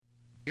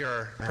We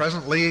are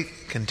presently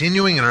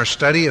continuing in our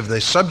study of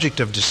the subject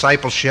of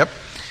discipleship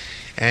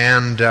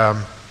and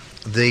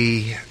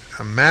the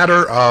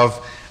matter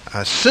of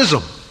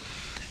schism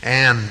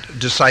and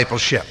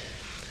discipleship.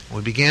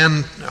 We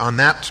began on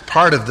that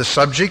part of the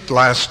subject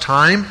last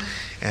time,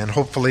 and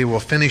hopefully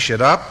we'll finish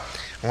it up.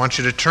 I want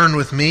you to turn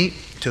with me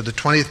to the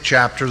 20th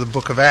chapter of the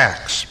book of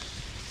Acts.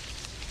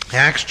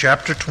 Acts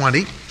chapter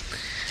 20.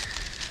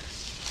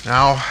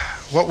 Now,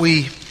 what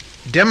we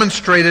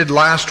demonstrated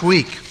last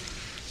week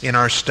in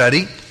our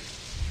study,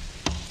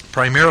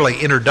 primarily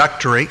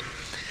introductory,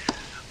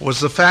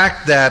 was the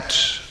fact that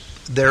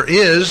there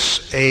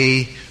is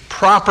a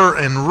proper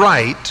and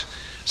right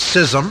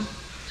schism,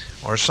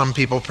 or some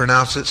people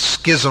pronounce it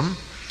schism,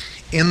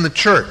 in the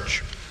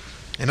church.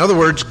 In other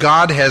words,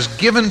 God has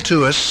given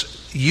to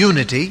us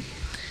unity,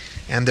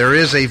 and there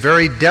is a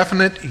very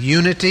definite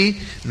unity,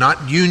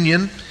 not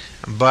union,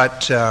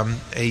 but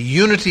a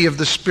unity of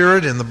the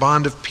Spirit in the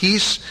bond of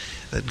peace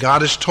that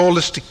God has told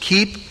us to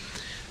keep.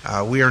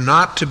 We are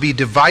not to be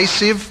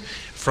divisive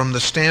from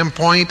the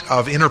standpoint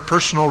of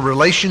interpersonal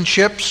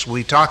relationships.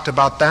 We talked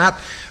about that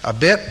a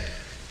bit.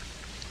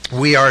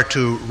 We are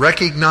to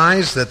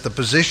recognize that the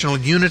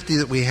positional unity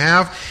that we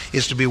have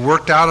is to be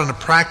worked out on a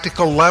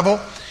practical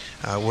level.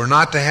 We're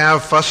not to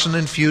have fussing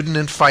and feuding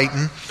and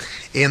fighting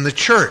in the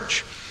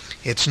church.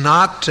 It's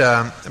not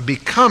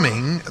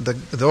becoming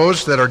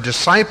those that are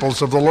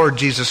disciples of the Lord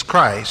Jesus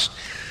Christ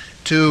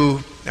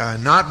to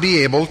not be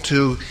able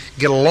to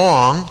get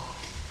along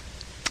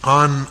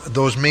on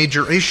those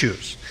major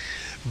issues.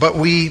 But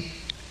we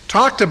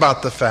talked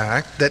about the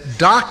fact that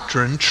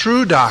doctrine,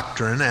 true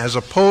doctrine, as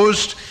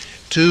opposed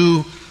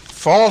to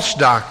false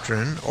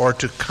doctrine or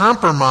to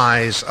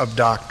compromise of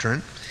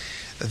doctrine,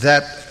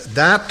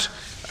 that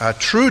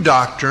true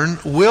doctrine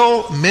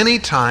will many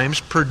times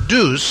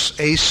produce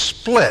a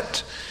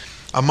split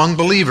among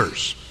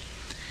believers.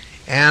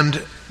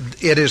 And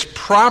it is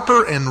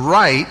proper and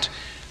right,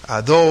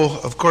 though,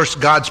 of course,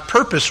 God's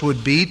purpose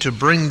would be to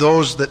bring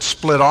those that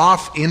split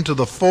off into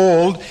the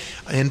fold,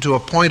 into a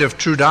point of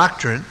true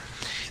doctrine.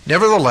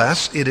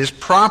 Nevertheless, it is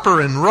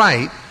proper and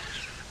right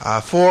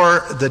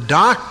for the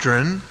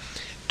doctrine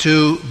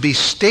to be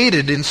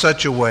stated in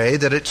such a way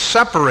that it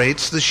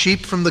separates the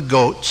sheep from the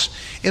goats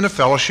in a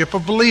fellowship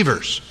of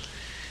believers.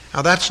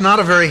 Now, that's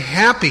not a very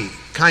happy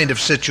kind of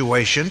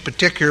situation,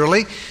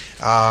 particularly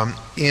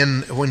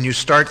when you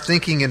start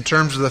thinking in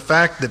terms of the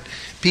fact that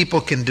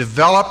people can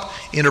develop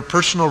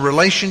interpersonal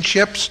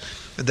relationships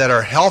that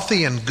are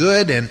healthy and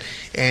good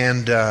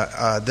and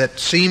that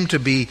seem to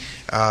be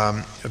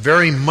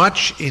very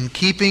much in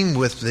keeping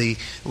with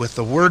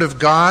the Word of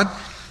God.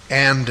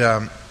 And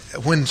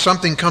when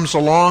something comes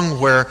along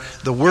where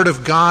the Word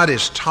of God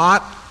is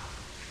taught,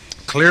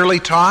 clearly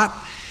taught,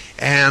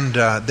 and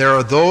there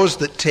are those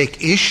that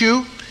take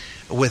issue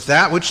with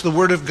that which the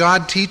Word of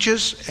God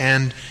teaches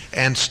and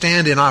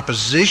stand in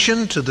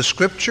opposition to the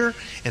Scripture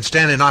and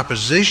stand in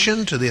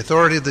opposition to the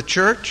authority of the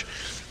church,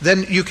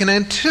 then you can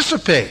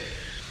anticipate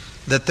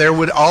that there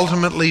would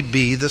ultimately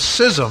be the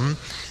schism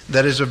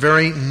that is a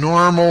very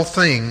normal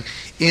thing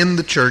in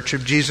the Church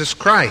of Jesus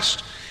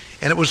Christ.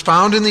 And it was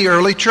found in the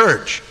early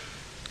church.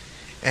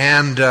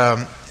 And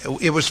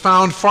it was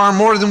found far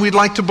more than we'd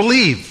like to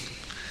believe.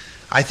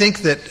 I think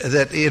that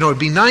it'd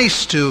be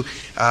nice to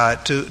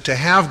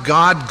have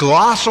God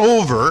gloss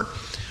over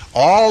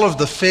all of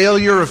the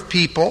failure of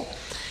people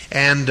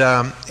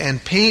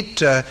and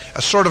paint a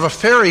sort of a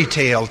fairy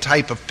tale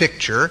type of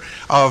picture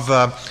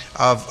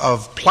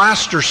of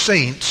plaster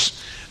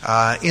saints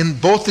in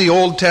both the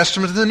Old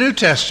Testament and the New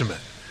Testament.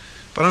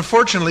 But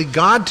unfortunately,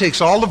 God takes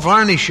all the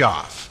varnish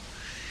off,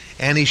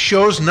 and He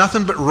shows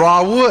nothing but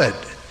raw wood.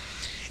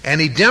 And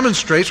He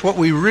demonstrates what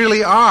we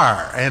really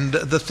are and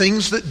the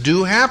things that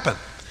do happen.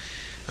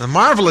 And the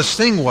marvelous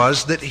thing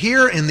was that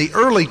here in the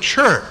early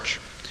church,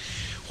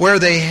 where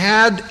they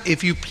had,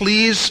 if you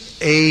please,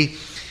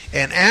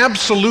 an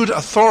absolute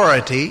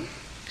authority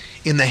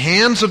in the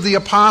hands of the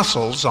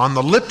apostles, on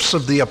the lips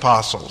of the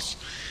apostles,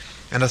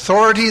 an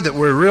authority that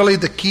were really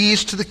the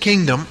keys to the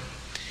kingdom,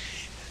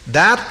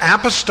 that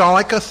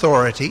apostolic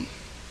authority,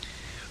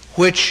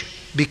 which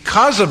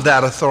because of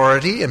that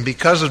authority and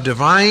because of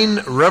divine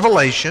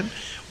revelation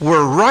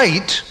were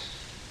right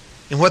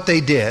in what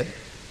they did,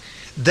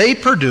 they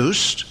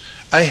produced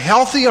a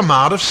healthy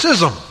amount of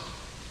schism.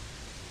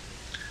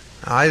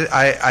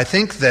 I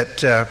think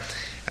that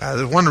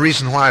one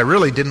reason why I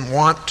really didn't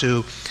want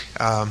to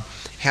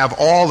have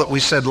all that we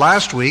said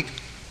last week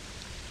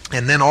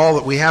and then all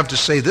that we have to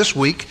say this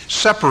week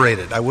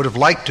separated. I would have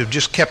liked to have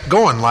just kept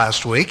going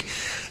last week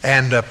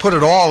and put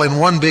it all in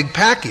one big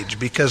package,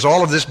 because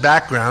all of this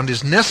background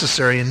is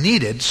necessary and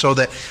needed so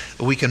that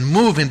we can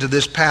move into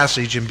this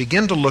passage and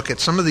begin to look at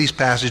some of these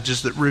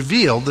passages that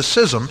reveal the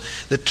schism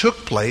that took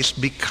place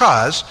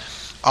because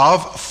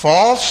of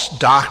false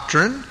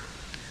doctrine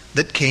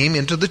that came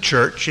into the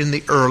church in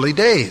the early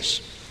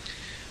days.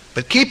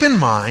 But keep in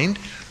mind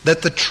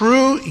that the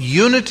true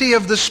unity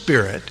of the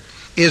Spirit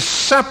is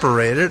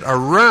separated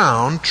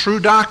around true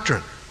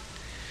doctrine.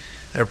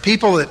 There are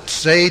people that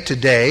say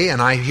today,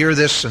 and I hear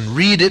this and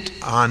read it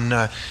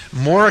on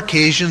more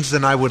occasions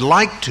than I would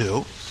like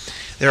to,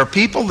 there are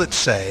people that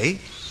say,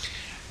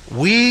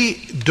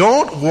 we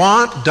don't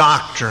want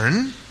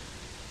doctrine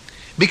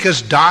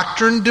because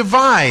doctrine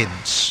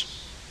divides.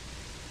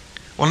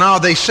 Well, now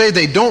they say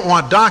they don't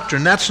want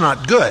doctrine. That's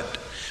not good.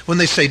 When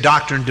they say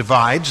doctrine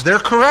divides, they're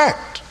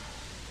correct.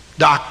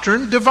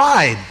 Doctrine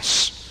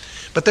divides.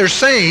 But they're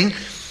saying,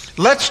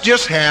 let's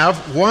just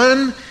have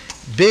one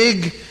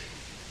big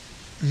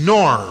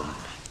norm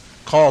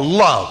called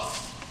love.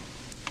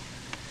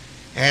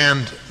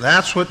 And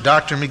that's what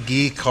Dr.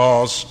 McGee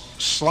calls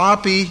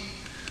sloppy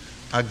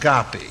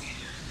agape.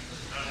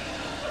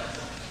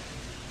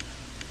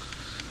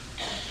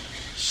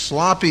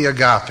 Sloppy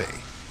agape.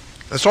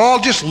 Let's all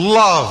just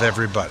love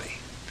everybody.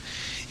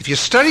 If you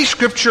study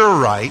Scripture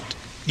right,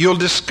 you'll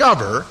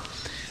discover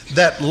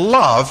that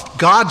love,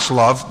 God's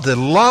love, the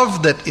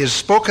love that is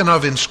spoken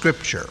of in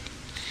Scripture,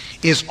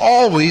 is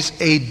always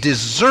a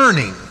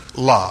discerning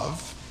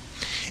love,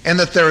 and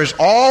that there is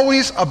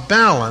always a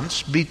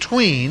balance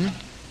between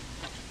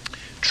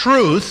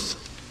truth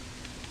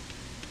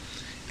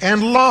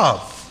and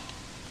love.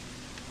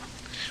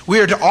 We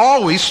are to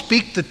always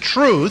speak the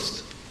truth,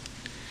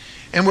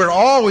 and we're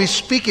always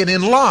speaking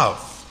in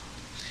love.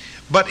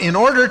 But in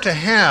order to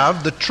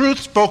have the truth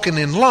spoken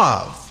in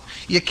love,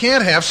 you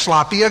can't have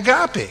sloppy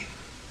agape.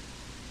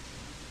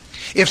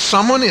 If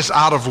someone is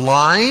out of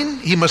line,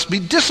 he must be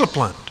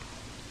disciplined.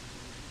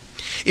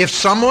 If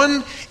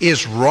someone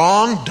is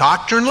wrong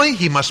doctrinally,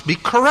 he must be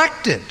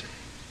corrected.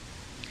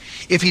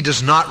 If he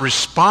does not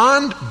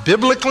respond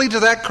biblically to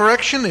that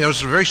correction,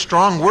 there's a very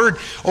strong word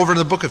over in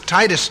the book of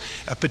Titus,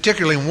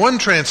 particularly in one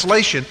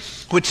translation,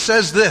 which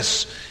says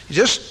this.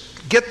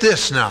 Just get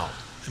this now,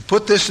 and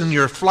put this in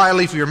your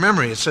flyleaf of your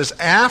memory. It says,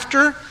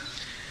 after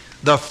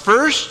the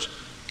first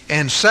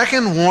and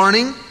second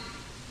warning,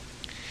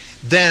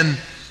 then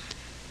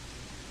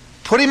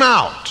put him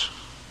out.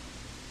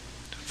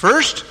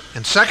 First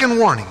and second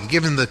warning. You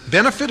give him the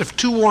benefit of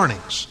two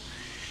warnings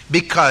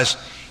because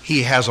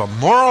he has a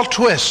moral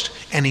twist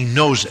and he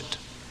knows it.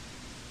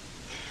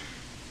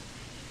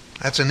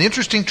 That's an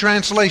interesting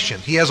translation.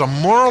 He has a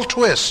moral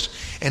twist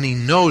and he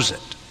knows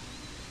it.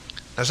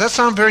 Does that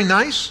sound very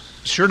nice?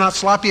 Sure not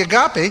sloppy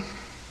agape.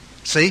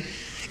 See?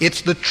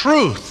 It's the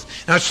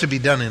truth. Now it's to be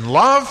done in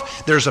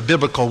love. There's a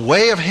biblical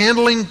way of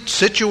handling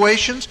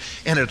situations,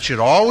 and it should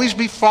always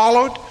be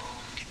followed,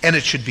 and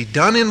it should be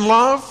done in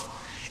love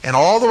and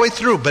all the way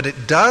through. But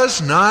it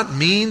does not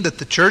mean that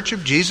the Church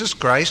of Jesus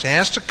Christ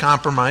has to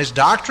compromise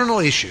doctrinal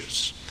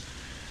issues.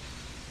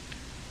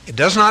 It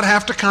does not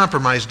have to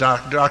compromise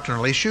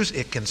doctrinal issues.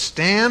 It can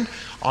stand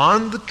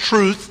on the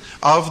truth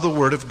of the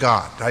Word of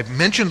God. I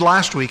mentioned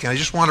last week, and I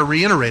just want to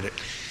reiterate it,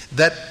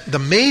 that the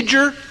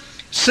major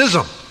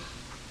schism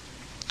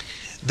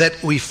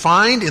that we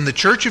find in the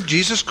Church of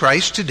Jesus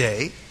Christ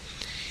today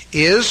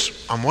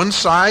is, on one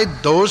side,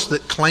 those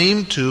that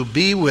claim to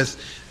be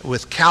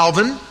with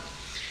Calvin,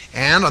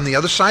 and on the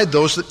other side,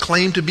 those that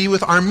claim to be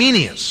with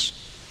Arminius.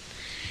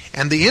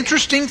 And the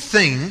interesting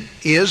thing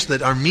is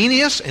that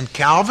Arminius and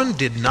Calvin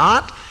did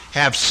not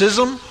have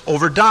schism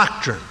over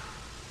doctrine.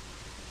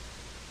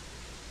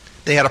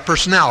 They had a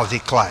personality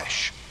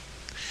clash.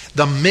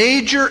 The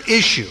major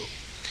issue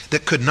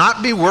that could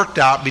not be worked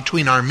out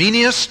between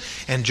Arminius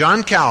and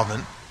John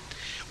Calvin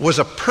was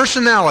a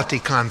personality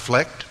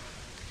conflict,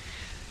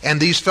 and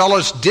these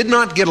fellows did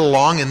not get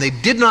along, and they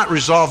did not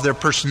resolve their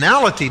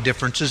personality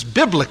differences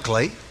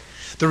biblically.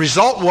 The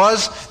result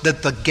was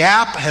that the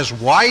gap has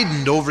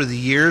widened over the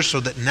years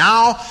so that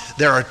now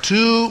there are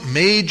two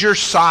major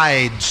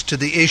sides to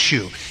the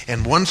issue.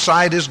 And one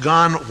side has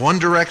gone one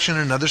direction,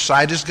 another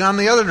side has gone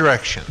the other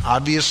direction.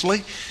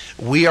 Obviously,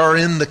 we are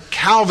in the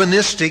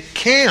Calvinistic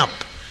camp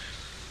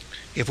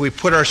if we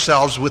put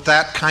ourselves with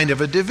that kind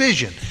of a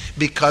division,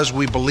 because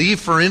we believe,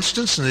 for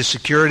instance, in the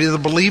security of the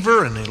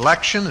believer and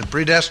election and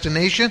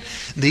predestination.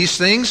 These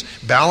things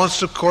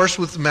balanced, of course,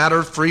 with the matter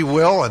of free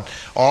will and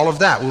all of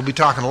that. We'll be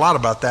talking a lot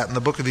about that in the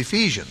book of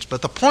Ephesians.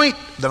 But the point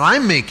that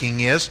I'm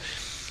making is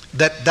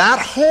that that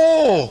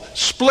whole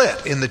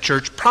split in the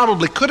church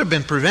probably could have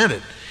been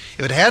prevented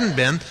if it hadn't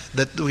been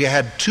that we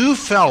had two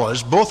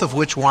fellows, both of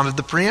which wanted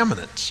the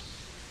preeminence.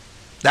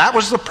 That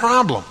was the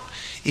problem.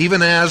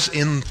 Even as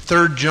in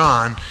 3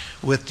 John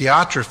with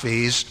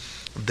Diotrephes,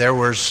 there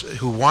was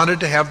who wanted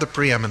to have the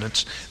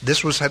preeminence.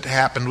 This had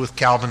happened with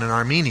Calvin and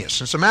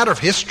Arminius. It's a matter of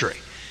history.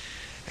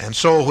 And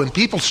so when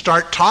people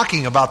start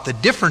talking about the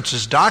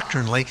differences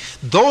doctrinally,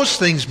 those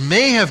things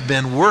may have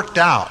been worked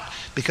out,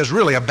 because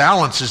really a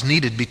balance is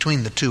needed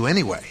between the two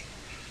anyway.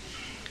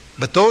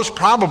 But those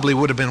probably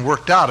would have been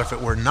worked out if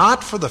it were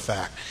not for the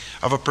fact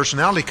of a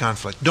personality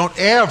conflict. Don't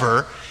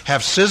ever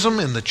have schism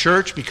in the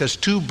church because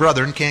two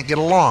brethren can't get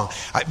along.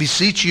 I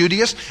beseech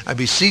Euodias, I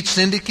beseech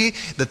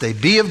Syntyche, that they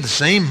be of the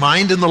same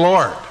mind in the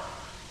Lord.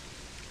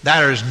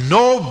 There is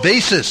no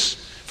basis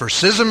for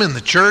schism in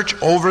the church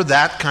over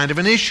that kind of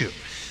an issue.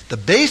 The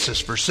basis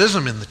for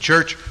schism in the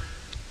church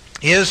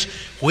is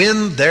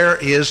when there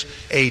is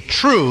a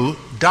true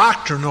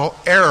doctrinal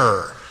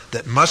error.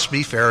 that must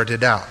be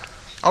ferreted out.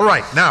 All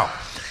right, now,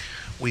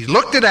 we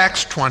looked at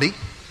Acts 20,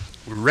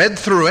 we read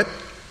through it,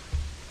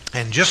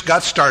 and just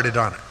got started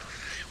on it.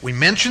 We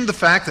mentioned the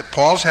fact that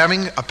Paul's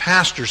having a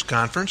pastors'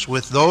 conference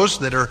with those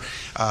that are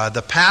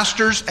the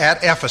pastors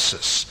at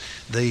Ephesus,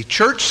 the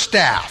church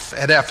staff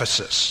at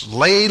Ephesus,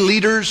 lay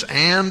leaders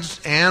and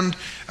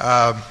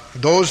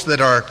those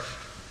that are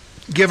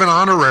given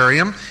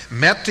honorarium,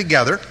 met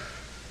together.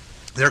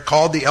 They're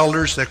called the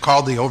elders, they're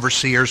called the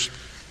overseers,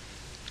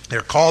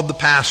 they're called the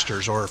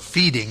pastors, or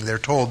feeding, they're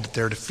told that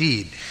they're to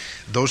feed.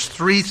 Those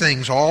three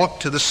things all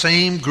to the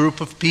same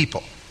group of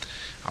people.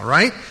 All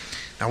right?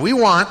 Now we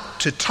want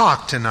to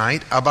talk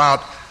tonight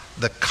about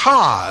the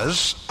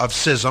cause of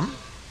schism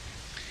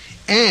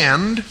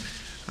and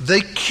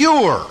the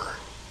cure.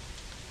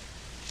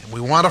 And we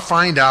want to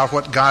find out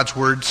what God's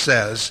Word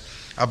says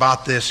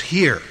about this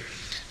here.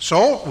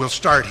 So we'll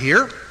start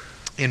here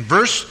in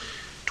verse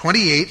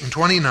 28 and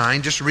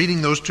 29, just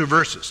reading those two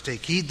verses.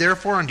 Take heed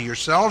therefore unto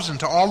yourselves and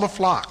to all the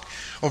flock,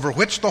 over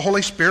which the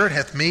Holy Spirit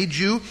hath made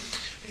you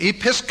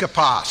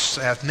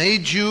episkopos, hath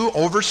made you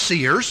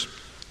overseers,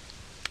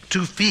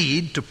 to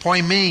feed, to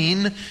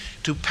poimen,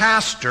 to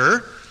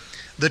pastor,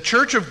 the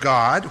church of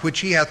God,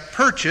 which he hath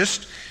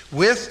purchased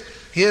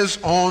with his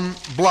own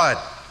blood.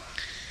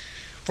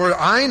 For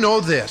I know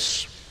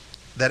this,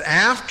 that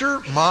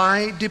after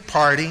my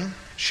departing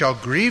shall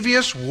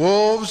grievous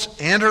wolves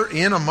enter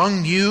in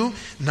among you,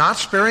 not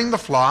sparing the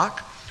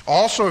flock.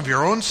 Also of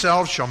your own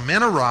selves shall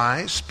men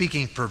arise,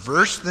 speaking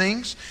perverse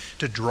things,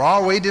 to draw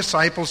away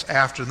disciples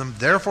after them.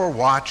 Therefore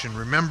watch and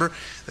remember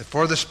that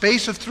for the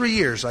space of 3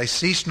 years I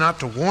cease not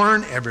to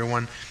warn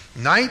everyone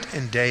night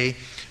and day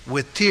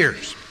with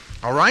tears.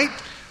 All right?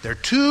 There are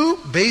two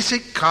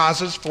basic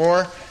causes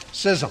for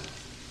schism.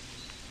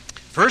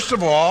 First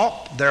of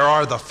all, there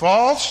are the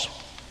false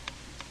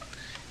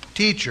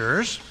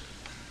teachers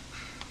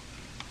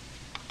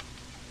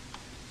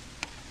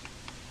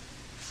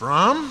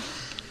from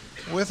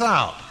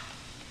without.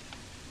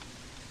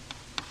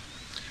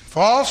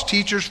 False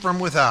teachers from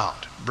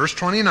without. Verse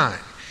 29.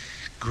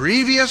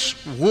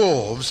 Grievous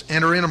wolves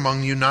enter in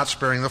among you, not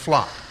sparing the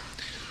flock.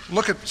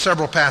 Look at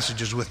several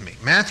passages with me.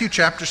 Matthew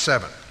chapter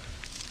 7.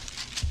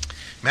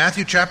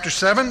 Matthew chapter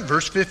 7,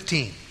 verse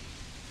 15.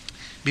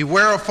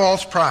 Beware of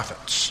false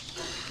prophets,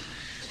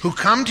 who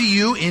come to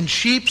you in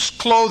sheep's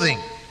clothing,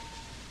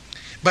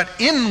 but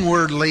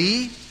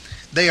inwardly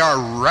they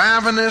are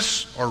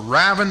ravenous or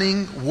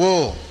ravening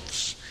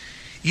wolves.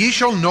 Ye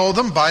shall know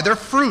them by their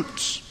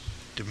fruits.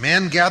 Do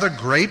men gather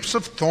grapes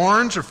of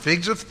thorns or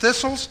figs of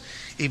thistles?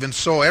 Even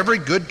so every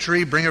good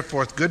tree bringeth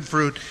forth good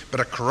fruit, but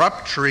a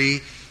corrupt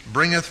tree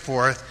bringeth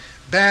forth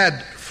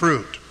bad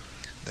fruit.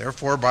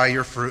 Therefore by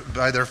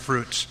their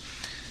fruits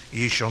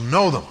ye shall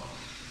know them.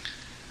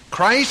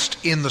 Christ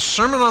in the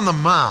Sermon on the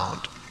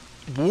Mount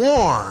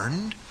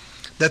warned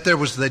that there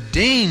was the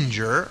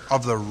danger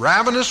of the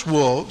ravenous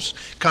wolves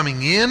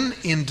coming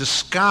in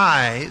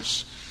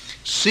disguise,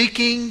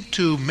 seeking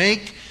to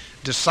make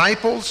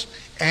disciples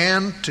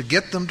and to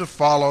get them to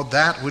follow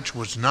that which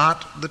was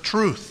not the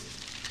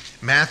truth.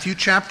 Matthew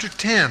chapter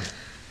 10,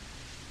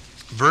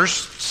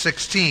 verse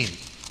 16.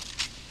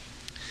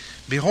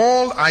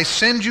 Behold, I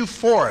send you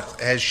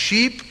forth as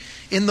sheep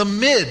in the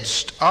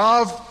midst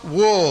of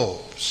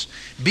wolves.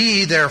 Be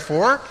ye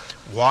therefore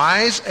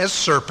wise as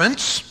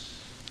serpents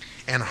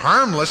and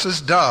harmless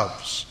as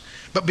doves.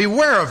 But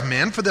beware of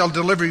men, for they'll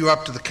deliver you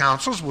up to the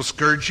councils, will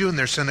scourge you in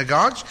their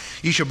synagogues.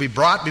 Ye shall be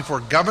brought before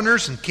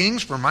governors and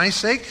kings for my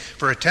sake,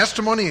 for a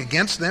testimony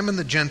against them and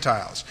the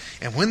Gentiles.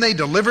 And when they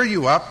deliver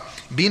you up,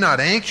 be not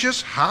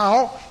anxious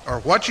how or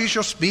what ye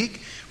shall speak,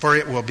 for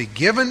it will be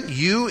given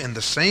you in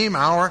the same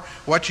hour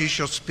what ye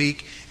shall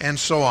speak, and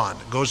so on.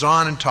 It goes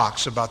on and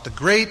talks about the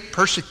great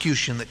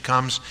persecution that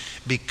comes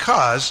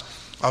because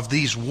of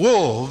these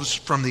wolves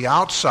from the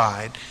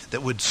outside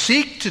that would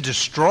seek to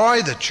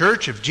destroy the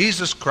church of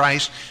Jesus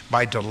Christ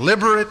by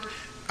deliberate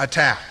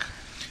attack.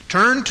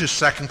 Turn to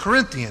 2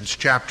 Corinthians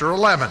chapter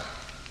 11.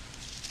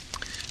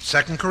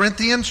 2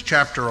 Corinthians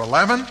chapter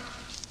 11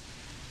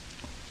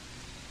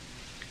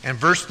 and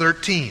verse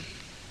 13.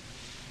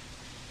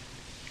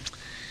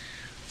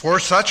 For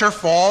such are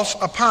false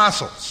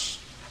apostles,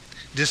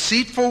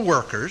 deceitful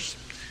workers,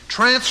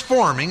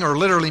 transforming, or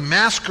literally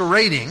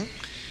masquerading.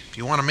 If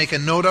you want to make a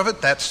note of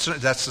it, that's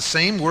the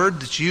same word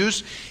that's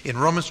used in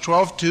Romans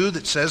 12:2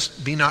 that says,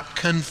 be not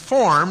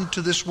conformed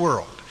to this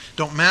world.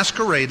 Don't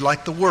masquerade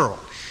like the world.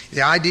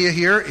 The idea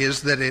here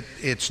is that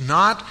it's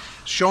not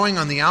showing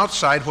on the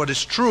outside what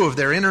is true of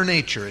their inner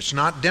nature. It's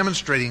not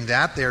demonstrating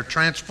that. They're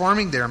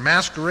transforming, they're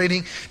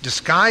masquerading,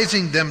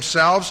 disguising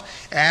themselves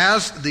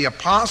as the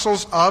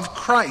apostles of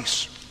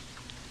Christ.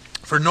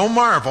 For no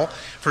marvel,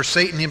 for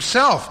Satan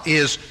himself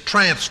is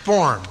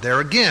transformed. There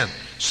again,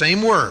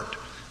 same word.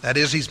 That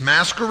is, he's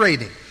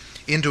masquerading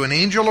into an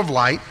angel of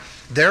light.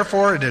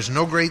 Therefore, it is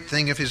no great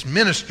thing if his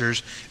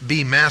ministers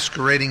be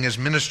masquerading as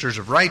ministers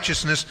of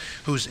righteousness,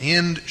 whose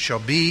end shall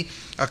be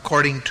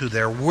according to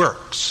their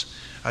works.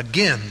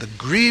 Again, the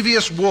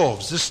grievous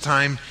wolves, this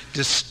time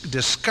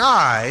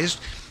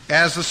disguised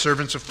as the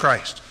servants of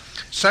Christ.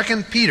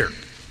 2 Peter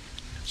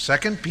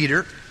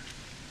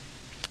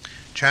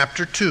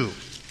chapter 2.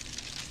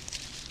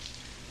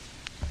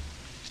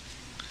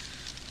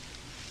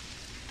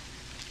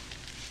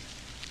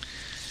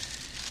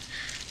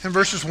 And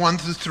verses 1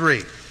 through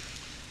 3.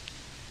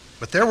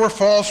 But there were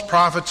false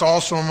prophets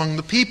also among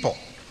the people,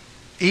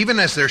 even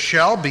as there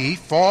shall be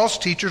false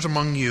teachers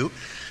among you,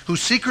 who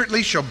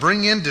secretly shall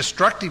bring in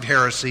destructive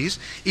heresies,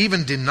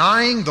 even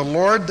denying the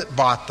Lord that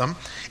bought them,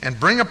 and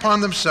bring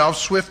upon themselves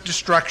swift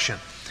destruction.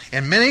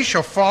 And many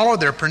shall follow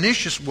their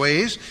pernicious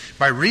ways,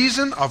 by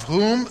reason of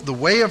whom the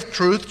way of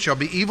truth shall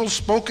be evil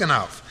spoken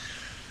of.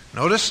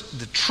 Notice,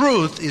 the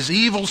truth is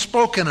evil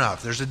spoken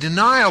of. There's a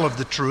denial of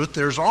the truth.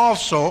 There's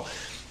also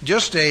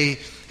just an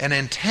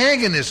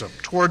antagonism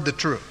toward the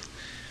truth.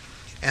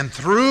 And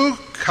through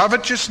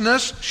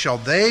covetousness shall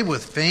they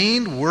with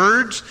feigned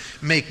words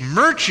make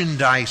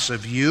merchandise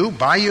of you,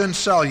 buy you and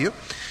sell you,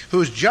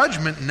 whose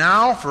judgment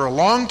now for a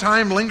long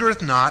time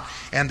lingereth not,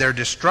 and their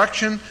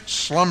destruction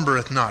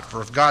slumbereth not.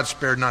 For if God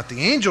spared not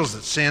the angels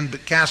that sinned,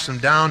 but cast them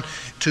down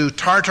to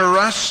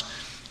Tartarus,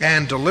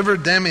 and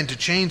delivered them into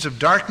chains of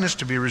darkness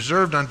to be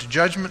reserved unto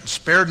judgment, and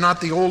spared not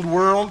the old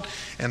world,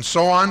 and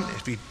so on.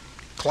 If he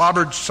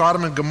clobbered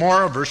Sodom and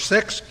Gomorrah, verse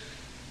 6,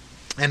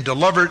 and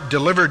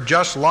delivered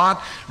just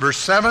Lot, verse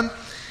 7,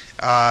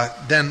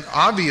 then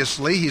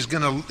obviously he's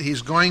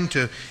going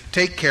to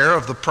take care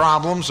of the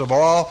problems of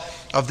all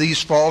of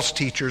these false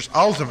teachers.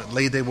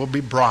 Ultimately, they will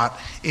be brought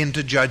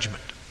into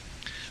judgment.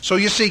 So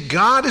you see,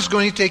 God is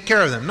going to take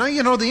care of them. Now,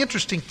 you know, the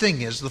interesting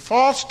thing is the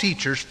false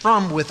teachers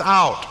from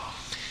without,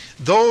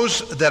 those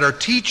that are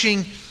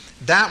teaching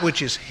that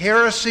which is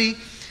heresy,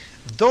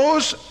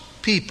 those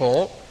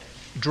people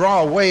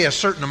draw away a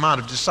certain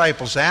amount of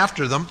disciples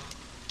after them,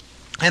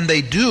 and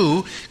they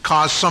do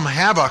cause some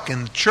havoc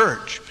in the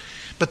church.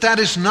 But that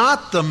is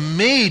not the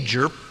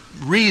major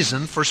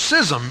reason for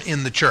schism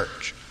in the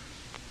church.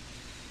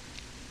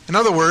 In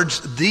other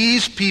words,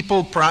 these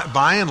people,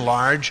 by and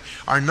large,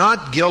 are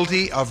not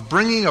guilty of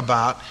bringing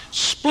about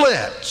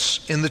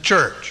splits in the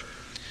church.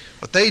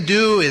 What they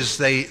do is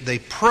they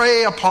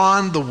prey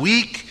upon the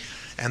weak,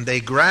 and they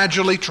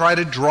gradually try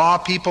to draw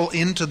people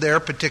into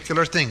their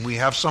particular thing. We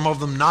have some of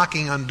them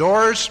knocking on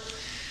doors,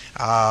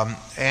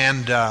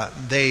 and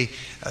they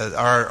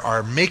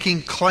are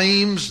making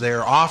claims.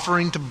 They're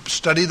offering to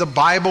study the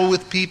Bible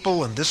with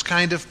people and this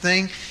kind of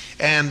thing.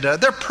 And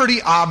they're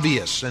pretty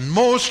obvious. And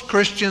most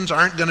Christians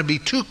aren't going to be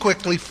too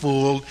quickly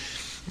fooled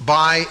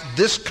by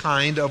this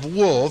kind of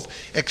wolf,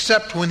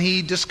 except when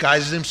he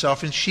disguises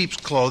himself in sheep's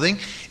clothing.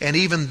 And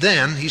even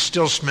then, he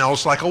still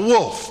smells like a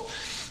wolf.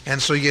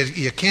 And so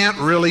you can't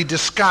really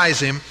disguise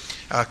him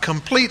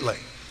completely.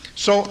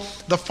 So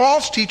the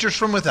false teachers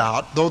from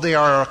without, though they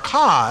are a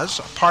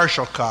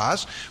partial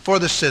cause for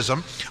the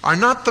schism, are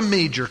not the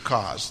major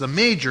cause. The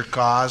major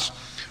cause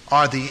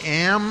are the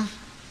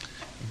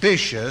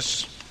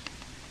ambitious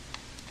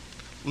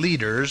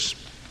leaders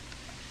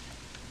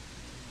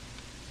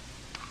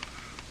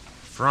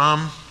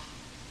from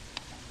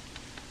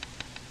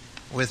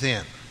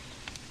within.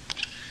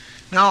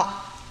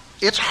 Now,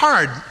 it's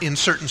hard in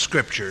certain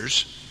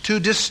scriptures to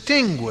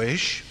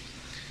distinguish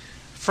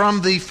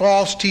from the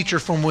false teacher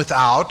from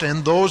without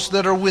and those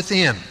that are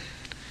within.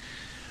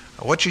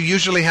 What you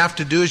usually have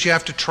to do is you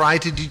have to try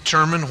to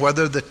determine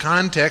whether the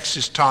context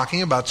is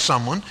talking about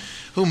someone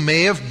who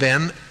may have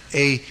been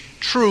a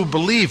true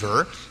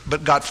believer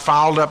but got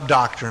fouled up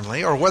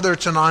doctrinally, or whether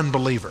it's an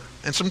unbeliever.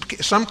 In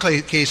some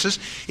cases,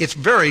 it's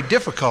very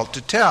difficult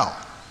to tell.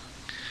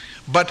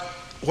 But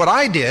what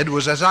I did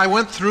was, as I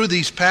went through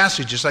these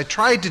passages, I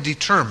tried to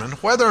determine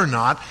whether or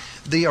not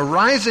the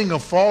arising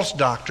of false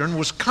doctrine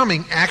was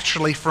coming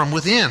actually from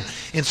within.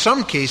 In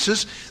some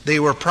cases,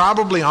 they were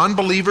probably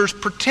unbelievers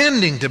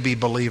pretending to be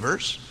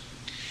believers.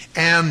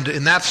 And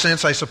in that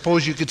sense, I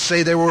suppose you could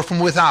say they were from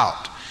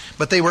without.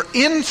 But they were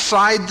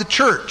inside the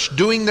church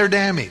doing their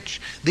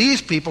damage.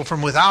 These people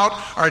from without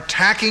are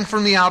attacking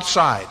from the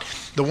outside.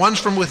 The ones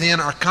from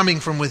within are coming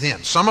from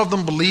within. Some of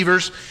them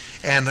believers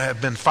and have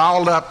been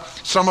fouled up.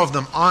 Some of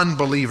them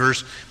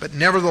unbelievers. But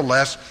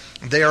nevertheless,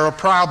 they are a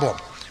problem.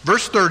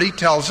 Verse 30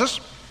 tells us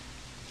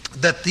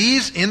that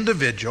these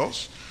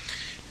individuals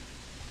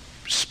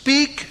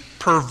speak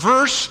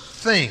perverse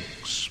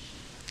things.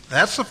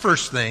 That's the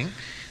first thing.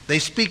 They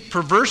speak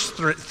perverse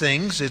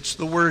things. It's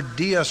the word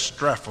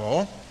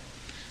diastrepho.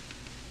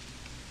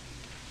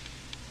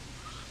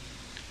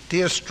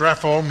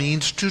 Diastrepho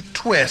means to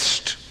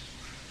twist.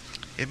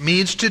 It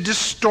means to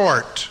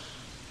distort.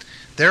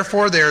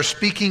 Therefore, they are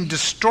speaking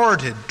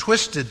distorted,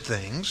 twisted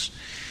things.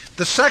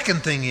 The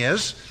second thing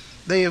is,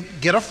 they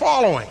get a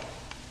following.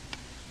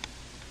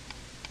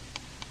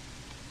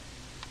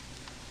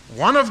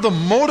 One of the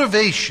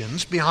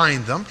motivations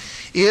behind them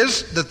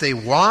is that they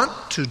want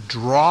to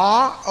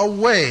draw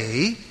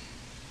away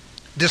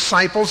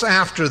disciples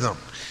after them.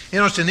 You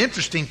know, it's an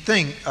interesting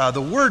thing.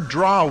 The word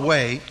draw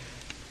away,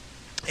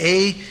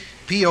 A-P-O-S-P-A-O,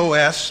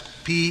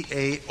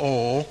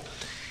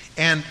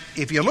 and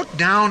if you look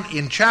down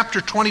in chapter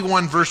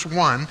 21, verse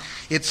 1,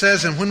 it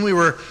says, and when we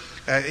were,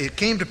 it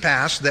came to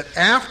pass that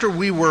after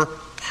we were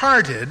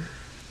departed.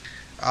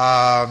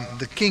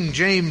 The King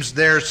James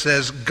there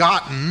says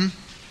gotten,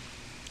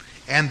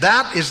 and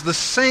that is the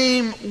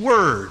same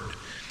word.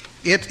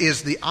 It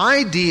is the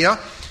idea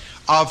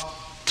of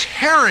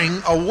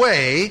tearing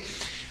away.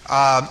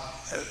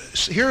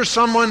 Here's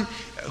someone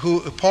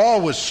who,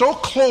 Paul was so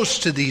close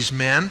to these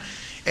men,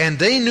 and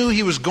they knew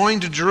he was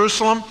going to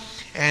Jerusalem,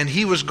 and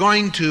he was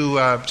going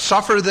to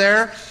suffer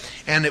there,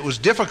 and it was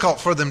difficult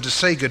for them to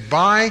say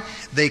goodbye.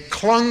 They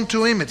clung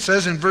to him. It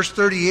says in verse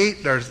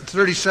 38 or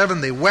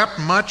 37, they wept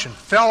much and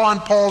fell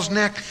on Paul's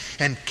neck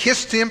and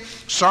kissed him,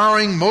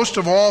 sorrowing most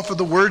of all for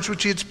the words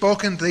which he had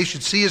spoken. They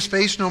should see his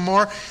face no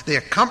more. They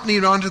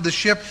accompanied onto the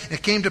ship.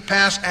 It came to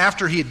pass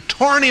after he had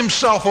torn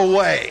himself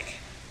away.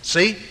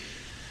 See?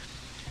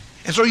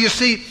 And so you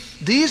see,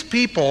 these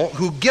people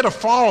who get a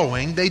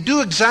following, they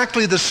do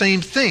exactly the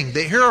same thing.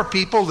 Here are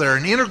people that are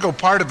an integral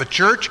part of a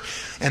church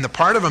and the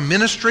part of a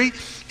ministry,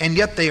 and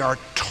yet they are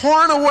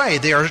torn away.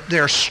 They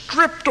are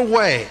stripped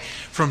away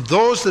from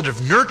those that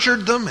have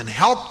nurtured them and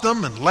helped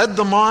them and led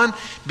them on,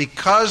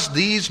 because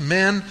these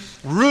men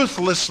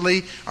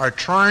ruthlessly are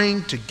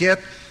trying to get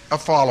a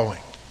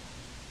following.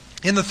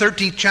 In the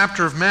 13th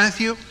chapter of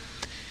Matthew,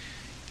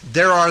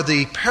 there are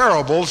the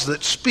parables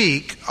that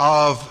speak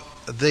of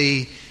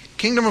the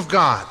kingdom of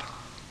God,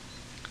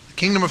 the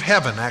kingdom of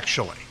heaven,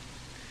 actually.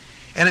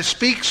 And it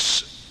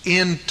speaks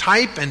in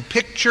type and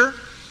picture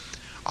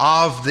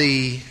of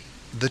the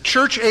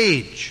church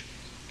age.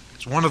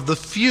 It's one of the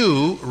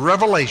few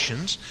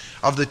revelations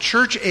of the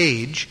church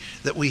age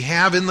that we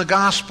have in the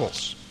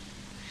Gospels.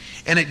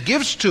 And it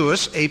gives to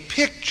us a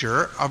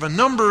picture of a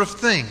number of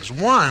things.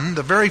 One,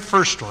 the very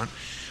first one,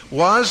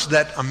 was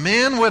that a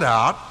man went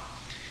out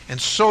and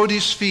sowed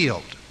his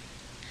field.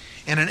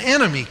 And an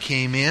enemy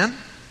came in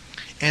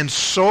and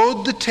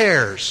sowed the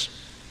tares.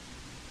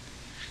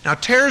 Now,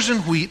 tares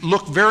and wheat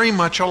look very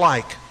much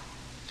alike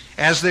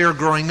as they are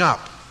growing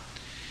up.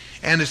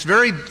 And it's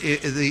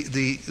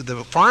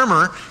the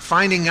farmer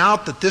finding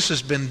out that this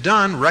has been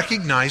done,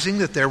 recognizing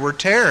that there were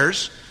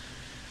tares,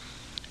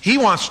 he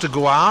wants to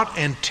go out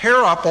and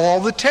tear up all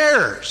the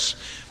tares.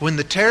 When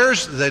the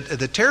tares and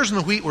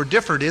the wheat were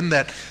different in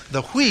that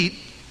the wheat,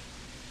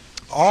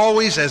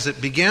 always as it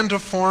began to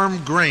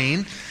form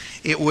grain,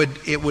 it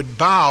would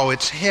bow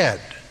its head.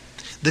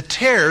 The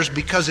tares,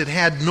 because it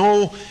had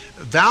no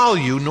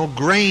value, no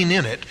grain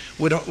in it,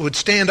 would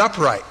stand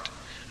upright.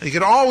 You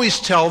could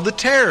always tell the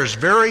tares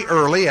very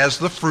early as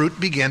the fruit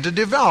began to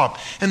develop.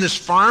 And this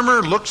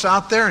farmer looks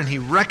out there and he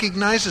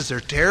recognizes there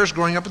are tares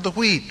growing up at the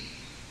wheat.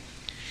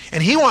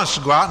 And he wants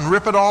to go out and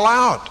rip it all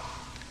out.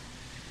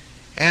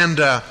 And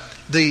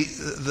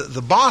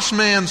the boss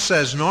man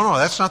says, no,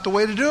 that's not the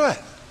way to do it.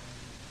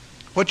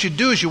 What you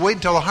do is you wait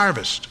until the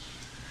harvest.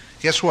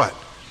 Guess what?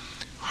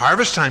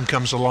 Harvest time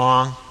comes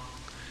along,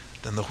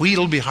 then the wheat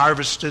will be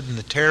harvested and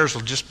the tares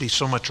will just be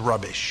so much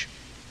rubbish.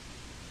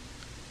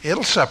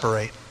 It'll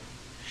separate.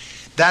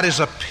 That is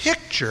a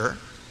picture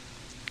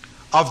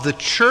of the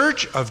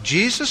church of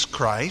Jesus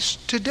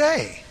Christ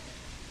today.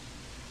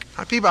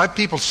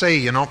 People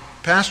say,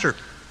 Pastor,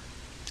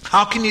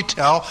 how can you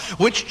tell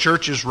which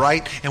church is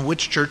right and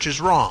which church is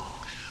wrong?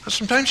 Well,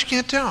 sometimes you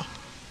can't tell.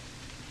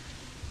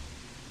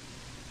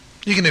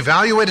 You can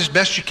evaluate as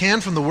best you can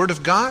from the Word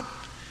of God,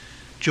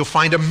 but you'll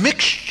find a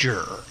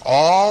mixture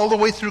all the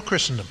way through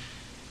Christendom.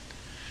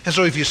 And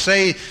so if you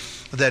say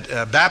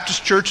that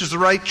Baptist church is the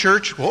right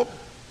church, well,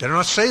 better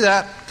not say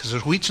that, because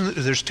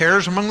there's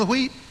tares among the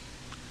wheat.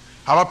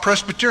 How about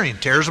Presbyterian?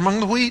 Tares among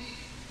the wheat.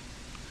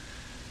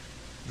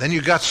 Then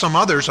you've got some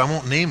others, I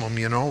won't name them,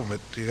 but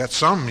you got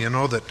some,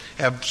 that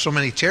have so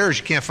many tares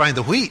you can't find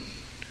the wheat.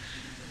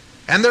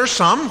 And there's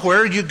some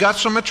where you've got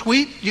so much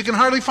wheat you can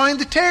hardly find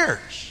the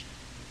tares.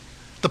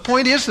 The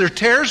point is there are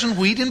tares and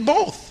wheat in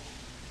both.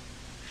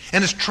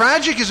 And as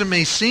tragic as it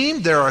may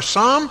seem, there are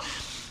some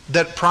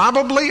that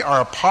probably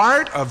are a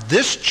part of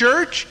this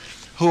church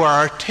who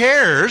are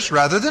tares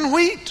rather than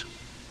wheat.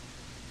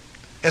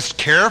 As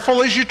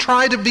careful as you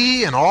try to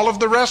be and all of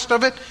the rest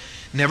of it,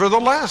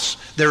 nevertheless,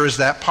 there is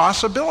that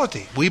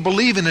possibility. We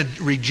believe in a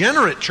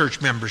regenerate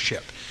church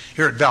membership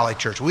here at Valley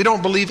Church. We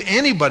don't believe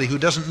anybody who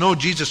doesn't know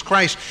Jesus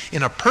Christ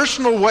in a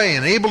personal way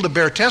and able to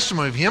bear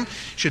testimony of Him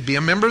should be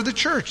a member of the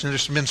church. And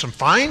there's been some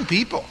fine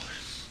people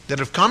that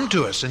have come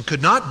to us and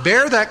could not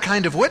bear that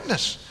kind of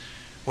witness,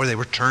 where they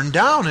were turned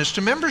down as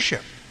to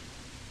membership.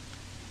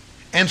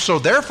 And so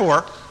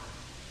therefore,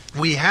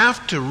 we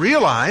have to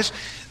realize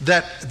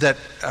that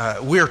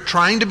we're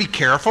trying to be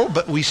careful,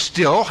 but we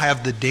still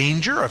have the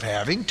danger of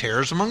having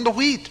tares among the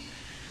wheat.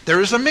 There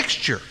is a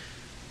mixture.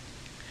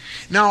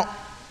 Now,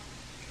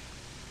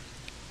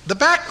 the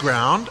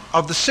background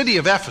of the city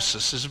of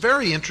Ephesus is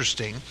very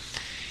interesting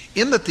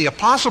in that the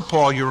Apostle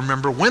Paul, you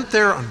remember, went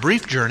there on a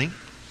brief journey,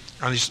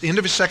 on the end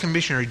of his second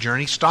missionary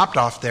journey, stopped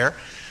off there,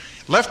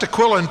 left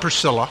Aquila and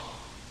Priscilla,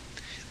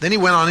 then he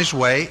went on his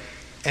way,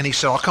 and he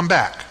said, I'll come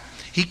back.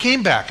 He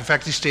came back. In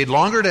fact, he stayed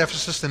longer at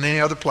Ephesus than any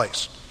other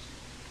place.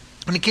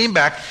 When he came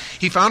back,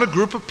 he found a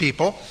group of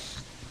people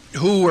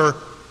who were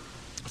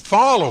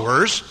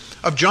followers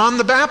of John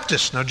the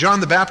Baptist. Now,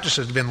 John the Baptist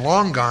had been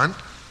long gone.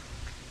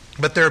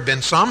 But there have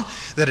been some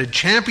that had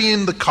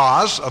championed the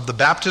cause of the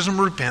baptism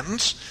of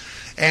repentance.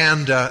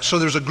 And so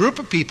there's a group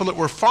of people that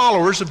were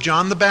followers of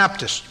John the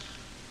Baptist.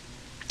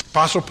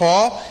 Apostle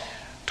Paul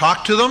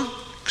talked to them,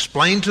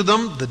 explained to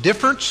them the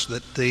difference,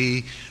 that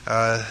the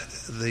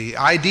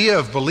idea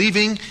of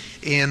believing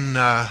in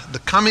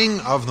the coming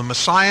of the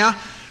Messiah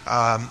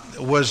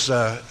was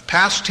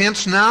past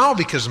tense now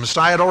because the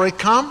Messiah had already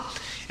come,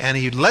 and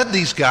he led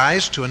these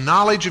guys to a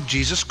knowledge of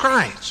Jesus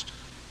Christ.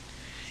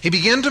 He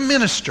began to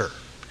minister.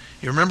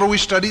 You remember we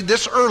studied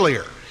this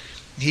earlier.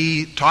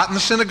 He taught in the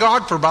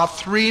synagogue for about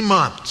 3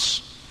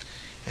 months.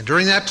 And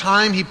during that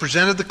time, he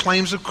presented the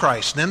claims of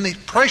Christ. Then the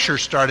pressure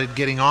started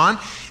getting on.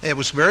 It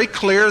was very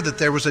clear that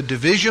there was a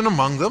division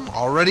among them,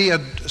 already a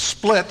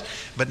split,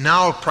 but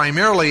now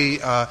primarily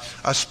a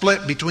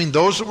split between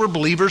those that were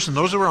believers and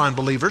those that were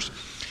unbelievers.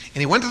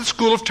 And he went to the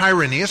school of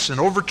Tyrannus, and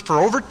for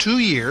over 2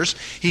 years,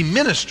 he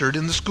ministered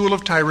in the school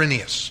of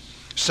Tyrannus,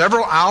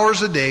 several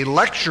hours a day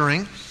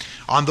lecturing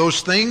on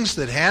those things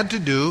that had to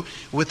do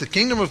with the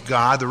kingdom of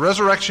God, the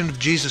resurrection of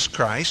Jesus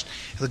Christ,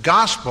 the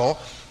gospel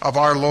of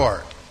our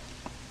Lord.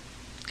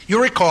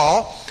 You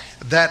recall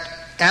that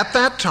at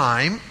that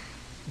time,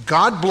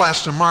 God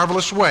blessed a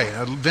marvelous way.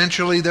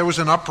 Eventually there was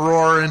an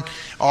uproar and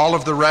all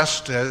of the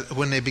rest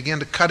when they began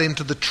to cut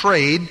into the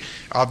trade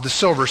of the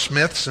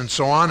silversmiths and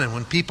so on, and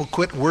when people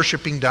quit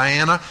worshiping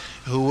Diana,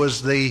 who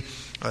was the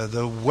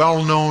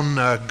well-known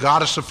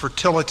goddess of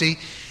fertility,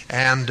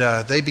 and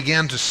they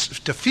began to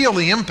feel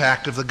the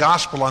impact of the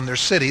gospel on their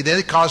city.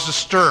 They caused a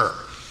stir.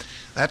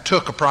 That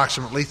took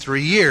approximately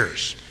 3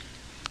 years.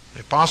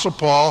 The Apostle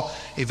Paul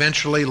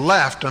eventually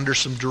left under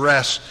some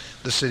duress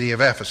the city of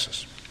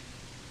Ephesus.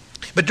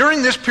 But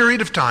during this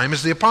period of time,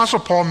 as the Apostle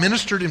Paul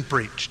ministered and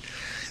preached,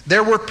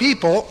 there were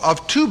people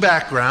of 2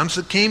 backgrounds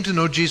that came to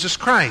know Jesus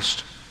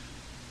Christ.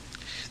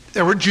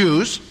 There were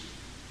Jews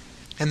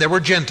and there were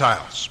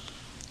Gentiles.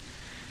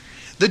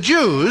 The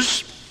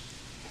Jews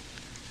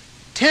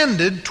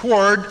tended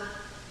toward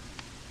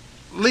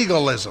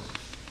legalism,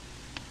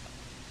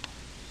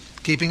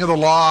 keeping of the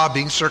law,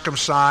 being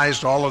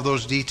circumcised, all of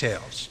those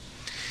details.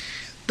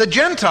 The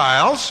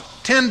Gentiles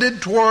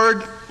tended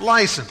toward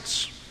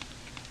license.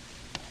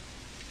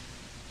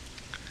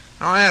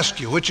 Now I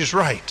ask you, which is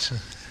right?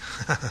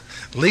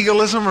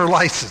 Legalism or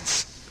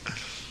license?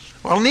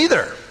 Well,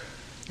 neither.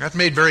 That's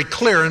made very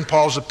clear in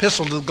Paul's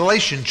epistle to the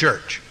Galatian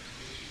church.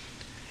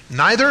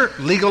 Neither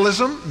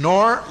legalism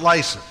nor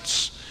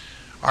license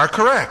are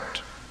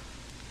correct.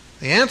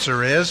 The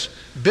answer is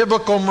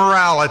biblical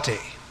morality,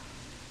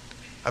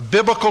 a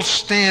biblical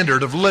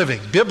standard of living,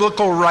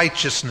 biblical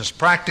righteousness,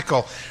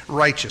 practical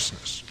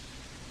righteousness.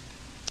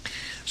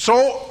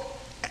 So,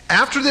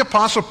 after the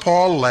Apostle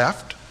Paul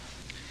left,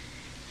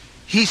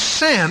 he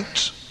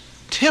sent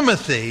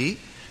Timothy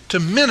to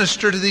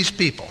minister to these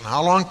people. Now,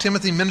 how long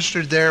Timothy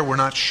ministered there, we're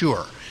not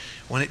sure.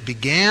 When it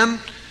began,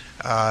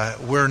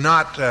 we're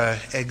not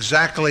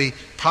exactly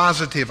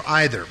positive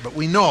either, but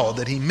we know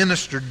that he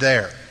ministered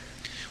there.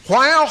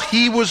 While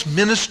he was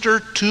minister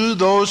to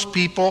those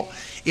people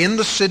in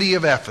the city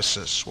of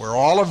Ephesus, where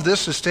all of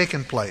this has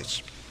taken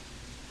place,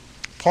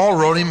 Paul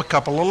wrote him a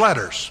couple of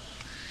letters.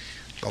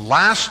 The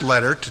last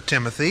letter to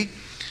Timothy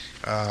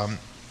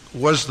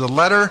was the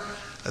letter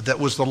that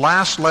was the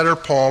last letter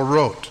Paul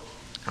wrote.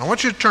 I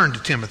want you to turn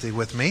to Timothy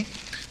with me.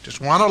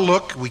 Just want to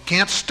look. We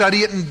can't study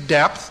it in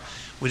depth.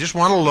 We just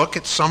want to look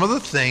at some of the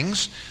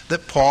things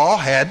that Paul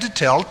had to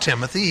tell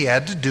Timothy he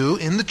had to do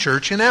in the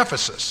church in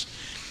Ephesus.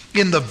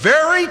 In the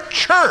very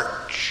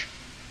church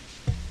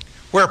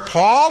where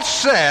Paul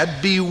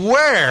said,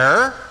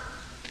 beware,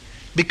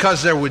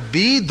 because there would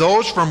be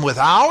those from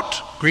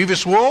without,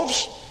 grievous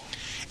wolves,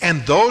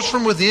 and those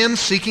from within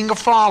seeking a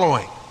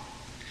following.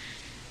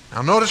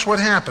 Now notice what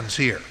happens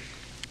here.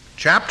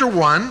 Chapter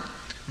 1,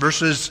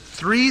 verses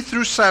 3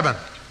 through 7.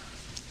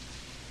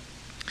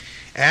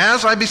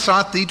 As I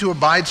besought thee to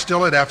abide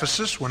still at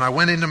Ephesus when I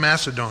went into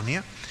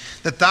Macedonia,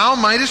 that thou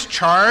mightest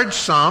charge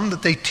some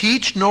that they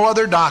teach no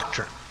other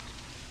doctrine.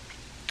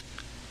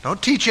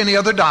 Don't teach any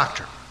other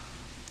doctrine.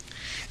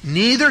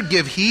 Neither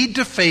give heed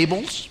to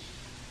fables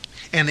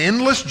and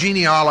endless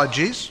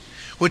genealogies,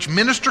 which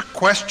minister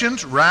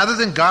questions rather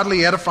than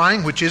godly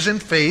edifying, which is in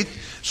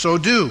faith, so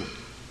do.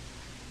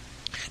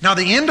 Now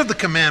the end of the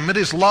commandment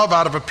is love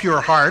out of a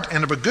pure heart,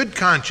 and of a good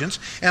conscience,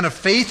 and of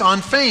faith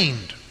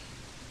unfeigned.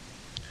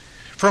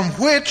 From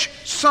which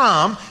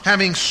some,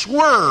 having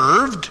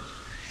swerved,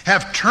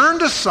 have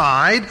turned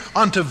aside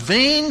unto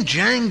vain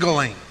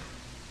jangling,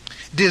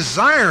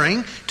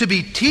 desiring to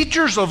be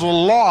teachers of the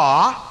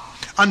law,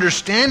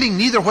 understanding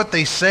neither what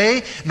they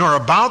say, nor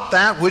about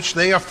that which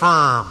they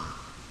affirm.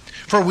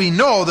 For we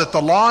know that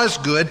the law is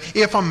good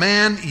if a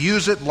man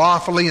use it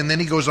lawfully. And then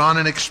he goes on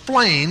and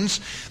explains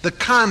the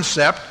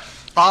concept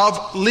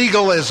of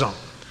legalism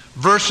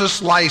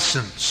versus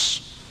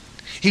license.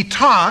 He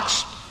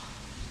talks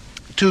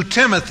to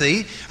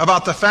Timothy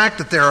about the fact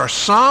that there are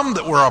some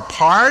that were a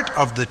part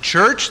of the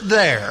church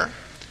there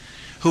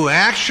who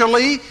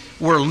actually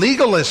were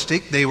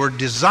legalistic. They were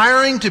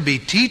desiring to be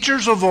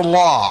teachers of the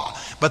law,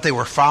 but they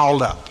were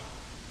fouled up.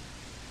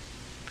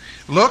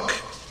 Look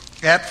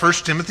at 1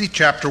 Timothy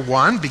chapter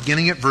 1,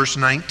 beginning at verse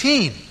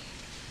 19.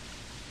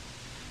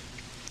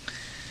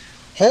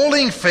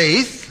 Holding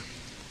faith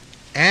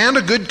and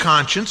a good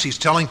conscience, he's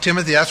telling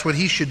Timothy that's what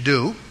he should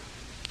do,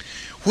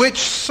 which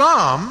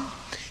some,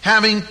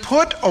 having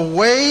put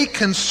away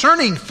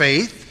concerning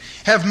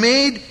faith, have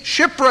made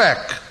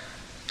shipwreck,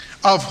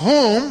 of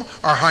whom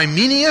are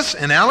Hymenaeus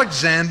and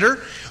Alexander,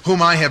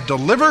 whom I have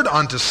delivered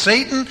unto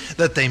Satan,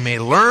 that they may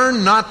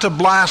learn not to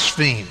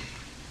blaspheme.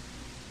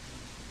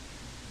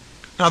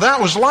 Now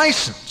that was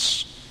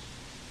license.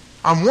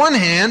 On one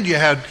hand, you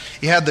had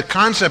the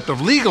concept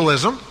of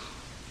legalism.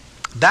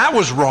 That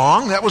was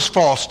wrong. That was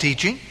false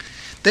teaching.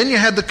 Then you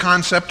had the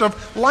concept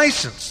of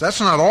license. That's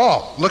not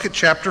all. Look at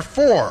chapter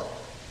 4.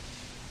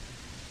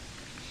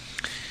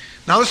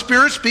 Now the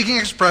Spirit speaking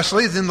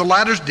expressly that in the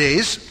latter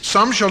days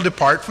some shall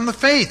depart from the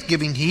faith,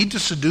 giving heed to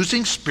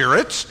seducing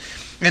spirits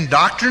and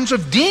doctrines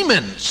of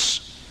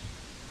demons.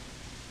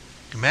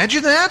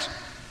 Imagine that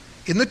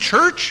in the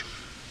church.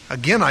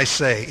 Again, I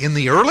say, in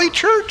the early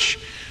church,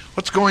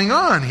 what's going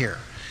on here?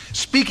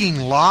 Speaking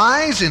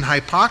lies in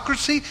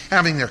hypocrisy,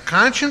 having their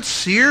conscience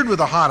seared with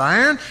a hot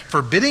iron,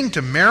 forbidding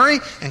to marry,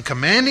 and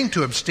commanding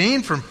to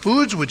abstain from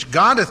foods which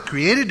God hath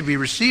created to be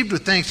received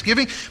with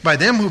thanksgiving by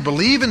them who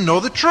believe and know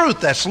the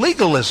truth. That's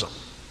legalism.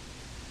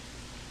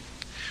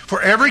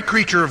 For every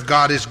creature of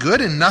God is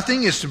good, and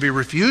nothing is to be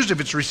refused if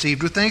it's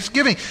received with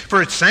thanksgiving,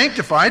 for it's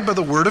sanctified by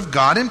the word of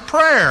God in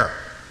prayer.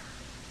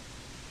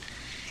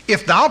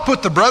 If thou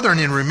put the brethren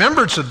in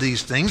remembrance of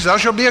these things, thou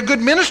shalt be a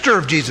good minister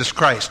of Jesus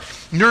Christ,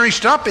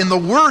 nourished up in the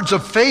words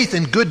of faith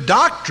and good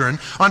doctrine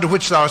unto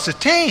which thou hast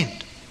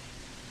attained.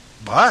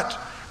 But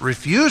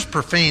refuse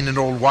profane and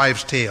old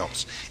wives'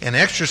 tales, and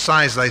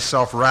exercise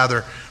thyself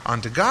rather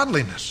unto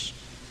godliness.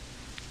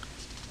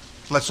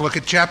 Let's look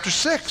at chapter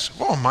 6.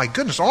 Oh my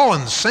goodness, all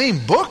in the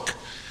same book.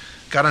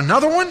 Got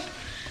another one?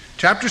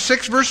 Chapter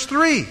 6, verse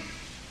 3.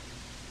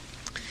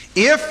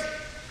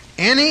 If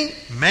any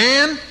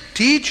man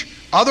teach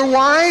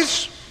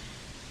otherwise.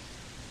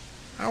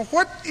 Now,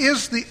 what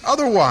is the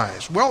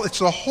otherwise? Well, it's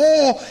the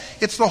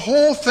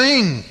whole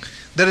thing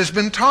that has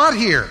been taught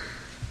here.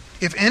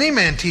 If any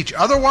man teach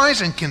otherwise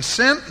and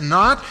consent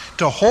not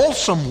to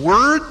wholesome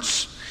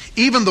words,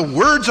 even the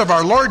words of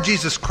our Lord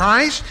Jesus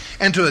Christ,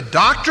 and to a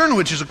doctrine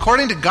which is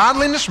according to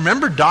godliness,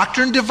 remember,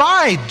 doctrine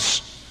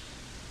divides.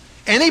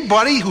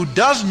 Anybody who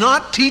does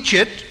not teach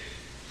it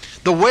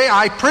the way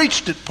I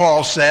preached it,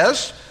 Paul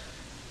says,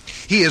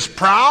 he is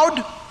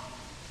proud,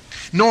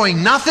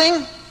 knowing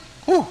nothing.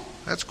 Whew,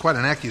 that's quite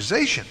an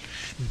accusation.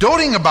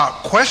 Doting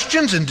about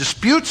questions and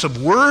disputes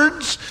of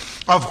words,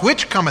 of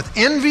which cometh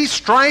envy,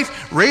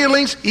 strife,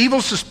 railings,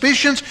 evil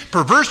suspicions,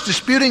 perverse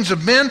disputings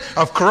of men,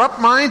 of corrupt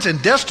minds,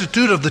 and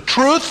destitute of the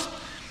truth,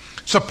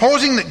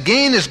 supposing that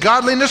gain is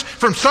godliness.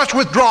 From such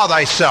withdraw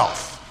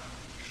thyself.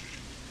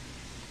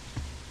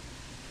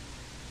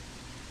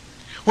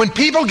 When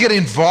people get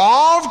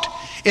involved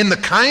in the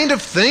kind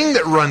of thing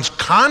that runs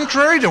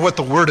contrary to what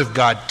the Word of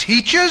God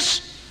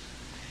teaches,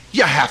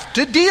 you have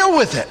to deal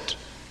with it.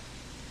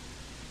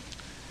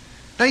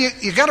 Now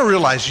you got to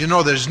realize,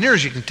 that as near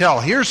as you can tell,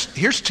 here's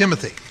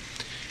Timothy.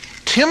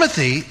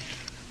 Timothy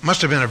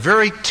must have been a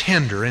very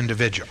tender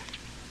individual.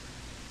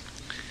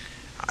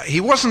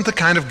 He wasn't the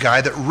kind of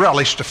guy that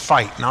relished a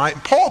fight. Now,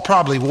 Paul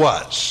probably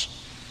was.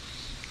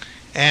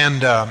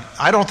 And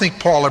I don't think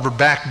Paul ever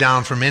backed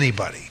down from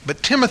anybody.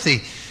 But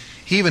Timothy,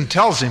 he even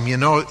tells him,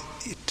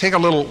 take a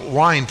little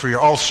wine for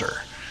your ulcer.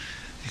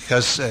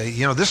 Because,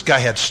 this guy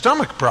had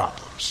stomach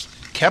problems.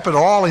 Kept it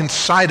all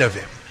inside of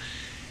him.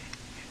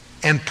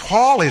 And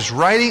Paul is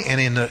writing,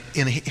 and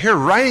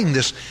writing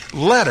this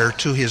letter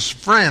to his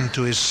friend,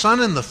 to his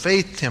son in the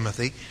faith,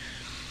 Timothy.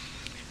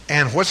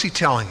 And what's he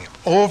telling him?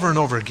 Over and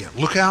over again.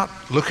 Look out,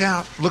 look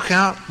out, look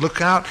out,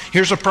 look out.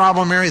 Here's a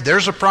problem area,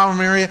 there's a problem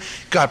area.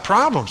 Got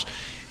problems.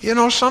 You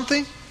know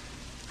something?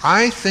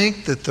 I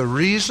think that the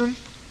reason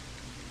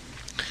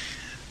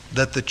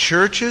that the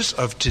churches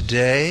of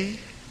today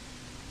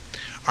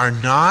are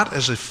not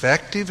as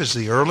effective as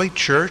the early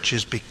church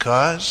is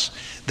because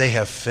they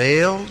have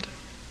failed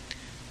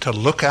to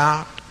look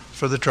out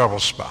for the trouble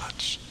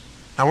spots.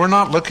 Now, we're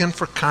not looking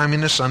for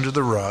communists under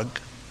the rug.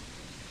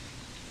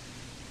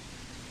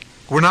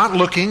 We're not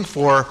looking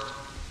for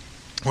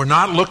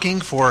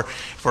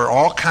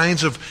all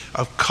kinds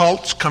of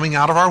cults coming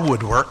out of our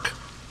woodwork.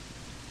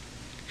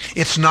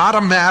 It's not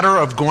a matter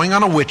of going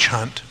on a witch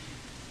hunt.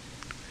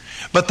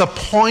 But the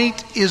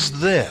point is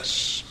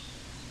this,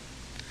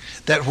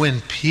 that when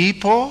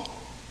people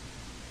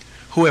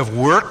who have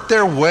worked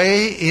their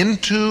way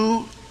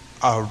into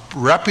a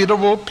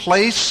reputable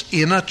place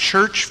in a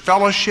church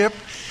fellowship,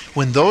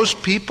 when those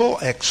people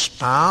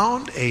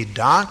expound a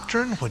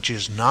doctrine which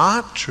is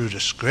not true to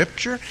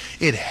Scripture,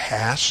 it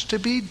has to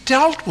be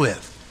dealt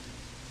with.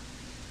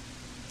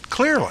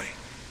 Clearly.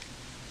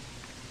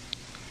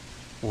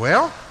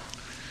 Well,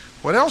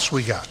 what else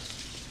we got?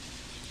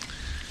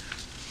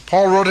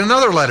 Paul wrote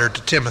another letter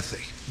to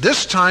Timothy.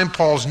 This time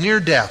Paul's near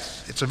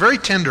death. It's a very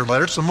tender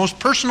letter. It's the most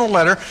personal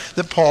letter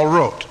that Paul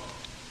wrote.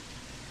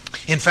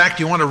 In fact,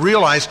 you want to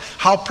realize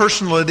how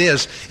personal it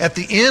is. At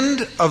the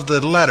end of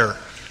the letter,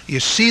 you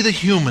see the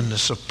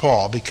humanness of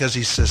Paul because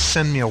he says,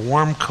 send me a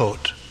warm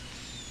coat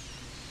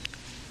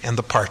and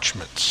the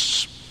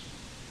parchments.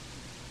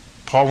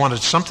 Paul wanted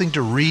something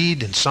to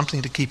read and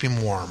something to keep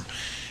him warm.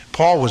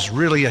 Paul was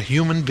really a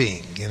human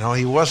being. You know,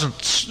 he wasn't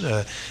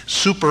a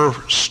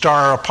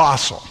superstar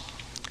apostle.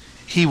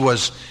 He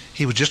was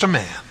just a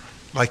man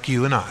like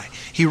you and I.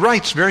 He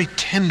writes very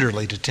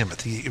tenderly to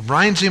Timothy. He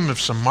reminds him of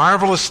some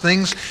marvelous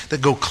things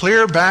that go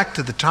clear back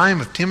to the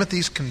time of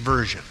Timothy's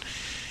conversion.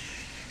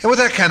 And with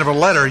that kind of a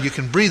letter, you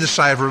can breathe a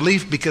sigh of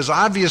relief because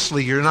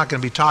obviously you're not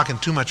going to be talking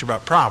too much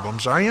about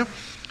problems, are you?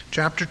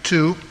 Chapter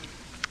 2,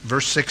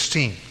 verse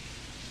 16.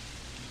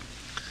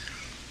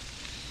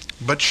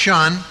 But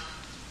shun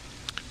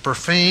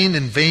profane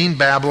and vain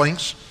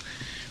babblings,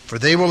 for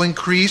they will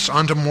increase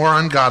unto more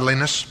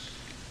ungodliness,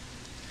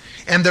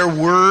 and their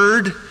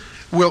word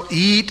will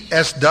eat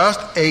as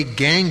doth a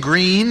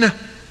gangrene,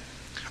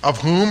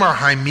 of whom are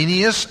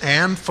Hymenaeus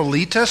and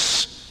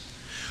Philetus,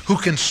 who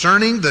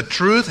concerning the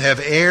truth have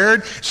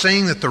erred,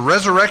 saying that the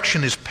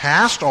resurrection is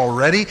past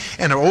already,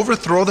 and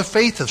overthrow the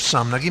faith of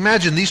some. Now you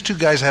imagine these two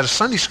guys had a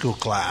Sunday school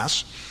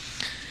class,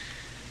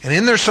 and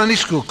in their Sunday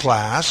school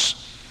class,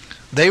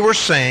 they were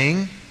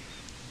saying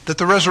that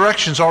the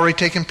resurrection's already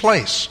taken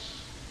place.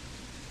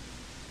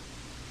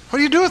 What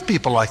do you do with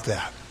people like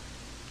that?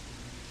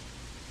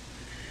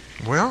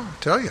 Well, I'll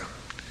tell you,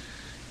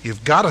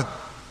 you've got to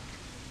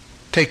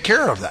take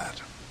care of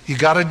that. You've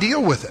got to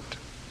deal with it.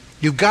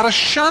 You've got to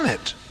shun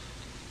it.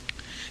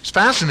 It's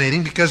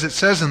fascinating because it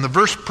says in the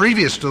verse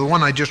previous to the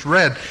one I just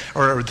read,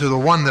 or to the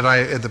one that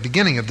at the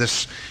beginning of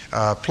this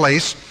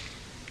place,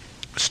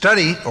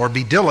 study or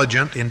be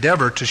diligent,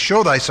 endeavor to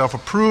show thyself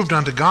approved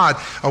unto God,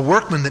 a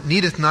workman that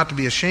needeth not to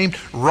be ashamed,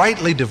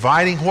 rightly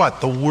dividing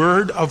what? The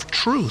word of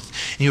truth.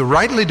 And you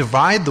rightly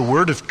divide the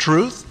word of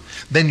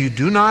truth, then you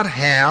do not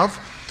have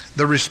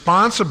the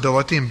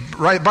responsibility, and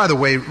by the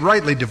way,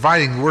 rightly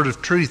dividing the word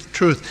of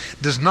truth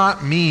does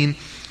not mean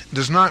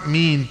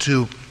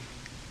to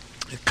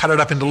cut it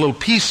up into little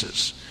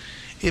pieces.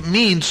 It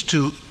means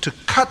to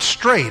cut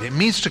straight. It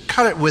means to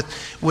cut it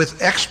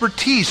with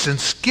expertise and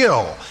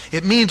skill.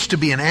 It means to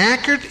be an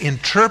accurate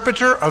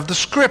interpreter of the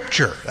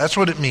Scripture. That's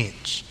what it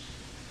means.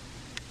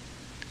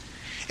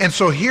 And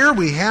so here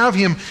we have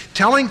him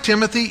telling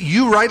Timothy,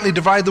 you rightly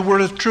divide the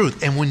word of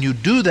truth. And when you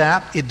do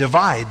that, it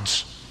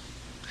divides.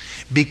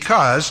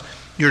 Because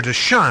you're to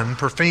shun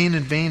profane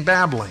and vain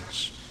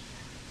babblings.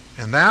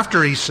 And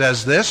after he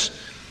says this,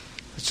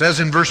 it says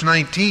in verse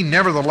 19,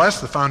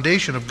 nevertheless, the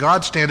foundation of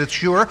God standeth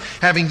sure,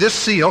 having this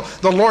seal,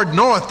 the Lord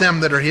knoweth them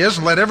that are his,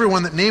 and let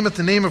everyone that nameth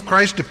the name of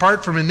Christ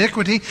depart from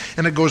iniquity.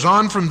 And it goes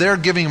on from there,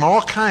 giving him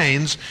all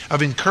kinds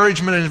of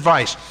encouragement and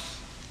advice.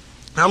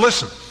 Now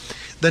listen,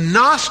 the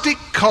Gnostic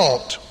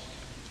cult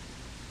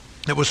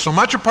that was so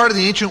much a part of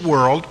the ancient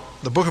world,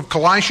 the book of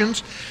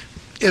Colossians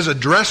is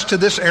addressed to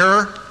this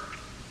error.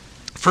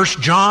 1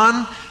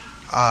 John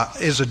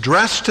is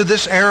addressed to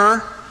this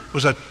error. It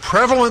was a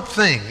prevalent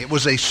thing. It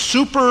was a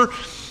super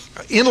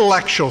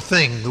intellectual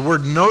thing. The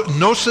word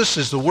gnosis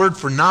is the word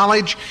for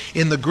knowledge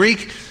in the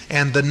Greek,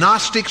 and the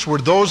Gnostics were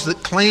those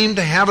that claimed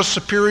to have a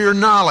superior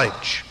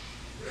knowledge.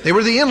 They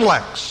were the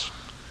intellects.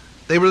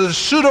 They were the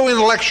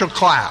pseudo-intellectual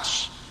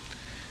class.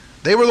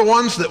 They were the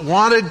ones that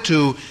wanted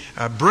to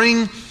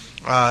bring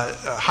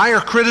higher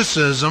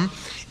criticism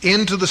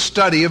into the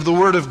study of the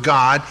Word of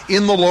God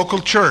in the local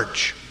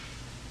church.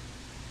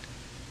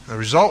 The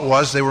result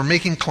was they were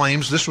making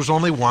claims, this was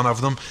only one of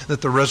them,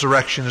 that the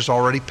resurrection is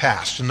already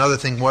past. Another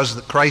thing was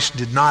that Christ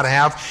did not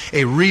have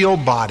a real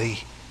body.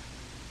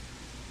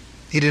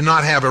 He did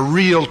not have a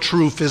real,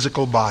 true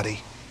physical body.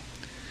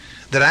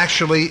 That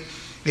actually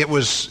it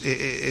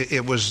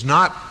was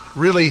not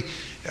really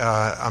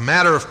a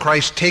matter of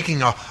Christ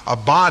taking a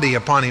body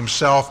upon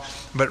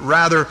himself, but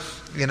rather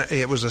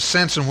it was a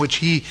sense in which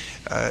he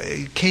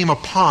came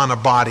upon a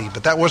body,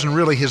 but that wasn't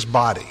really his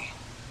body.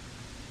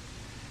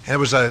 And it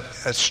was a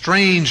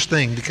strange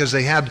thing because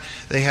they had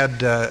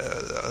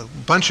a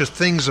bunch of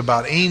things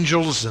about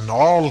angels and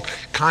all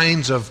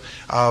kinds of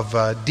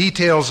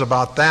details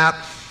about that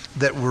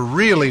were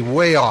really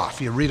way off.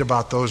 You read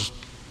about those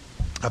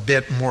a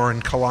bit more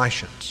in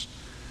Colossians.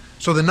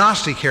 So the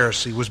Gnostic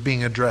heresy was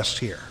being addressed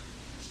here.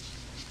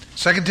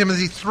 2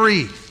 Timothy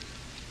 3,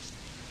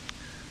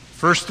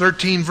 first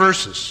 13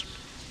 verses.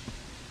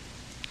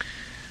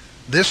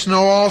 This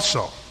know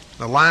also,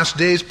 the last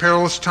days,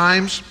 perilous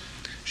times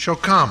shall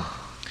come.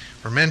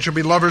 For men shall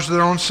be lovers of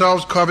their own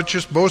selves,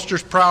 covetous,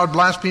 boasters, proud,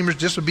 blasphemers,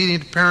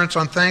 disobedient to parents,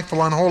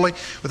 unthankful, unholy,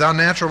 without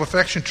natural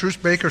affection, truce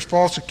breakers,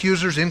 false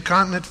accusers,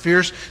 incontinent,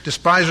 fierce,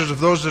 despisers of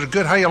those that are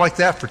good. How do you like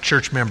that for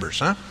church members,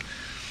 huh?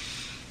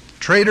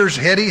 Traitors,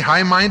 heady,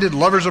 high-minded,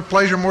 lovers of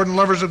pleasure more than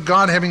lovers of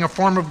God, having a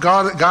form of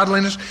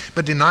godliness,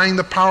 but denying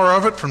the power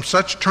of it. From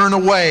such turn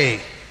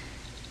away.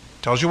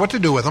 Tells you what to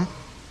do with them.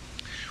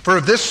 For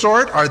of this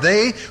sort are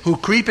they who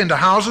creep into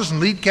houses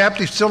and lead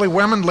captive silly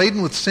women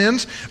laden with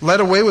sins,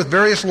 led away with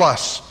various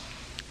lusts,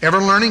 ever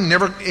learning,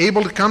 never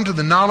able to come to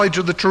the knowledge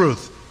of the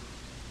truth.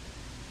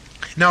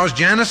 Now as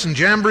Jannes and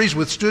Jambres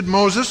withstood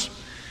Moses,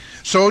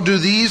 so do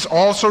these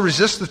also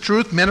resist the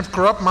truth, men of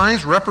corrupt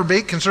minds,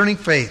 reprobate concerning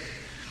faith.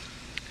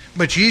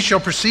 But ye shall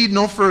proceed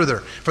no further,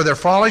 for their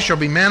folly shall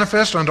be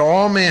manifest unto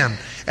all men,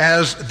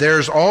 as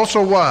theirs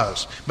also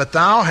was. But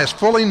thou hast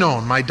fully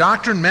known my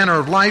doctrine, manner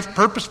of life,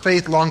 purpose,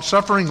 faith,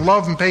 long-suffering,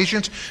 love, and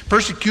patience,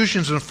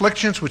 persecutions and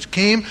afflictions which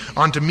came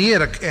unto me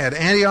at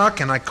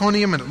Antioch and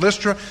Iconium and at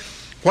Lystra,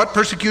 what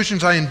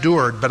persecutions I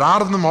endured, but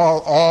out of them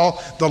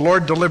all the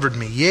Lord delivered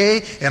me.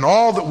 Yea, and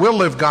all that will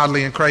live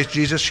godly in Christ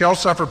Jesus shall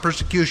suffer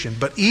persecution.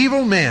 But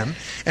evil men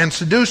and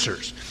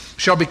seducers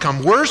shall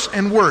become worse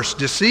and worse,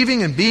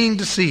 deceiving and being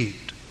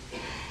deceived.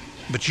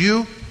 But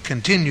you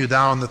continue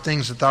thou in the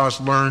things that thou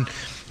hast learned.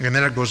 And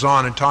then it goes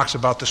on and talks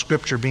about the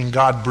Scripture being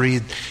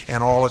God-breathed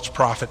and all its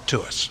profit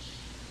to us.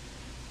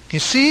 You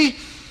see,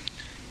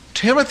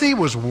 Timothy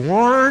was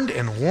warned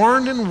and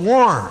warned and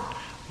warned.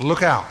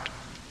 Look out.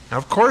 Now,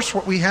 of course,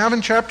 what we have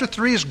in chapter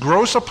 3 is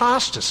gross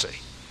apostasy,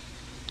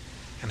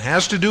 and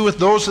has to do with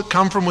those that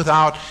come from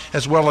without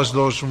as well as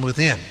those from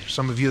within.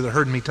 Some of you that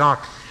heard me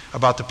talk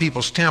about the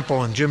People's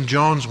Temple and Jim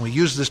Jones, when we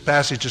use this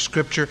passage of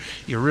Scripture,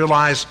 you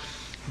realize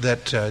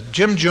that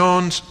Jim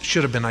Jones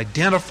should have been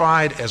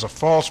identified as a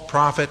false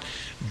prophet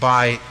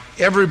by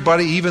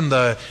everybody. Even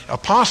the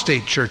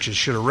apostate churches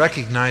should have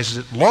recognized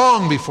it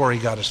long before he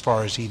got as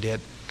far as he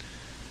did.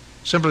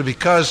 Simply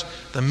because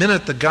the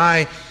minute the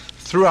guy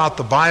threw out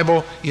the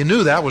Bible, you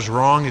knew that was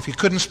wrong if you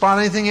couldn't spot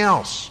anything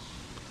else.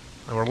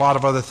 There were a lot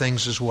of other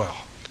things as well.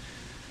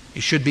 You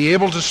should be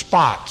able to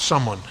spot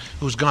someone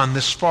who's gone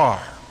this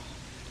far.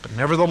 But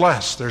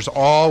nevertheless, there's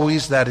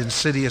always that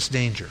insidious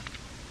danger.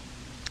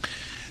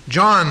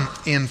 John,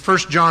 in 1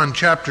 John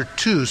chapter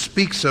 2,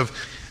 speaks of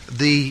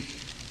the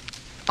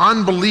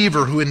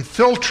unbeliever who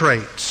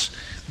infiltrates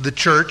the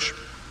church.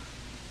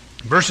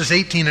 Verses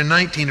 18 and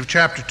 19 of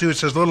chapter 2, it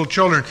says, "Little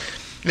children,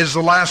 it is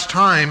the last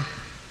time,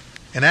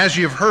 and as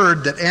you have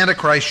heard that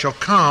Antichrist shall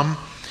come,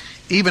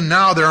 even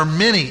now there are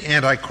many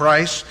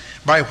antichrists,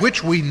 by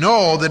which we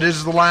know that it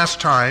is the last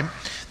time.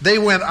 They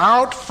went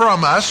out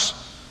from us,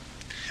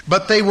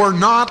 but they were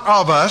not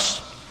of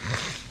us.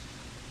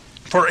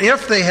 For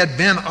if they had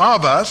been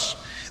of us,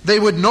 they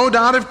would no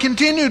doubt have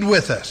continued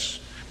with us.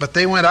 But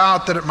they went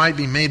out that it might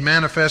be made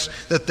manifest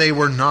that they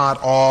were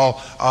not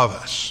all of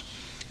us."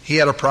 He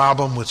had a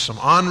problem with some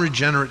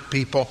unregenerate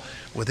people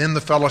within the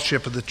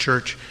fellowship of the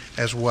church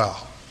as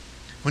well.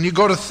 When you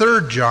go to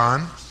 3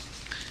 John,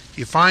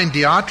 you find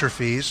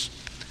Diotrephes,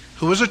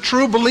 who was a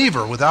true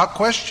believer without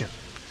question.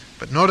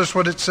 But notice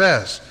what it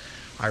says.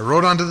 "I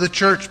wrote unto the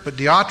church, but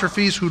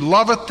Diotrephes, who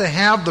loveth to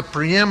have the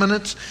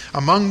preeminence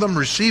among them,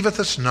 receiveth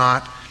us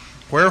not.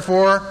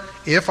 Wherefore,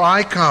 if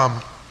I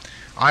come,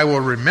 I will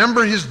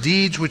remember his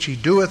deeds which he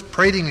doeth,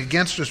 prating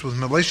against us with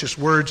malicious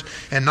words,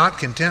 and not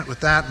content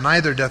with that,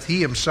 neither doth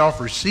he himself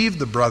receive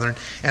the brethren,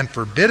 and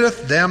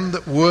forbiddeth them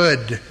that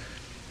would,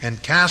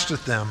 and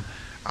casteth them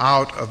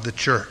out of the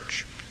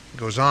church." It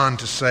goes on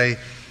to say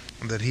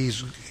that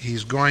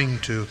he's going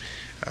to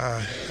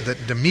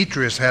that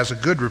Demetrius has a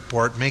good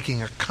report,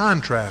 making a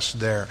contrast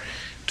there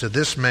to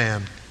this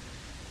man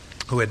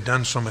who had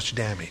done so much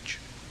damage.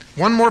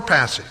 One more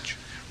passage,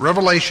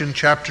 Revelation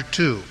chapter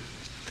 2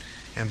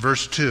 and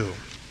verse 2.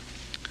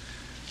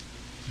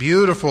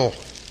 Beautiful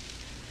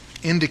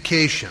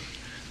indication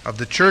of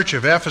the church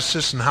of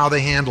Ephesus and how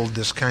they handled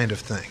this kind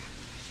of thing.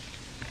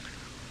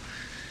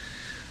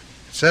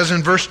 It says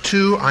in verse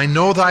 2, "I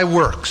know thy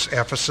works,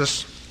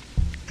 Ephesus,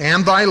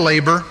 and thy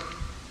labor,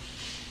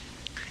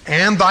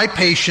 and thy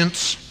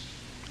patience,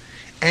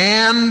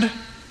 and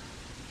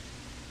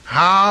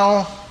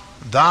how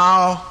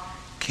thou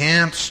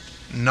canst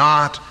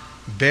not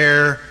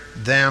bear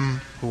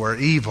them who are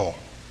evil.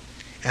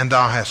 And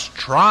thou hast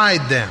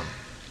tried them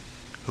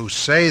who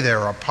say they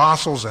are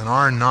apostles and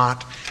are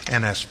not,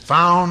 and hast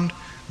found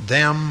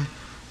them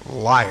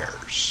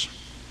liars."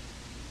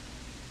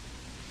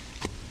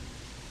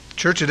 The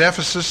church at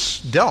Ephesus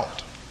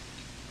dealt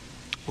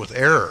with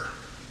error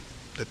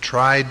that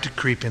tried to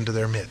creep into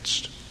their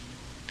midst.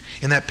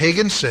 In that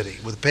pagan city,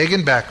 with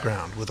pagan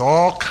background, with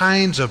all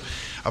kinds of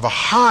a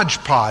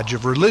hodgepodge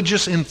of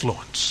religious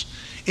influence,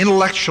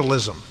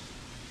 intellectualism,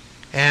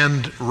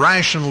 and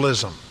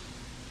rationalism,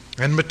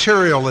 and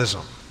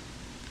materialism.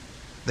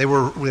 They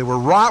were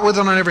wrought with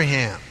it on every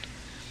hand.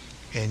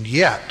 And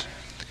yet,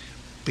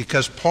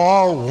 because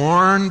Paul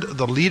warned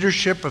the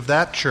leadership of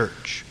that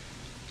church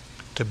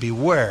to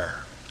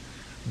beware,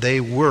 they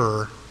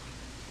were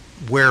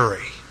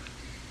wary.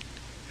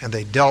 And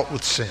they dealt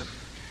with sin.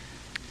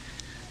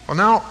 Well,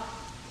 now,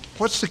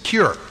 what's the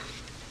cure?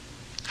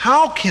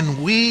 How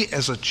can we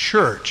as a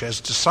church,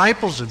 as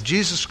disciples of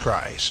Jesus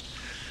Christ,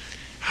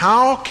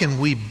 how can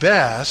we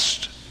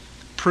best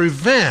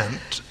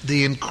prevent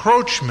the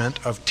encroachment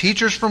of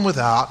teachers from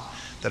without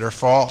that are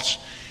false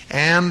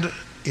and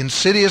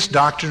insidious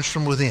doctrines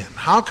from within?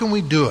 How can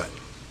we do it?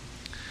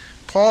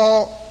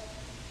 Paul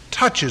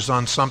touches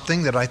on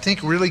something that I think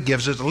really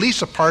gives it at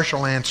least a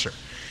partial answer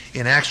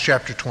in Acts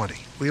chapter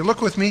 20. Will you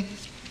look with me?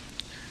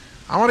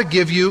 I want to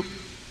give you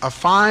a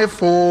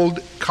fivefold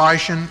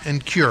caution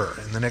and cure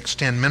in the next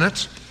 10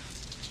 minutes.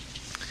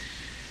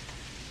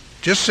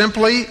 Just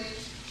simply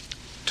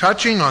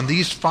touching on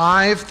these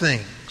 5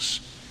 things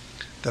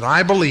that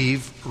I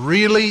believe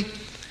really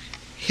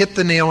hit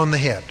the nail on the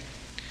head.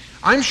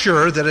 I'm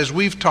sure that as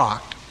we've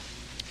talked,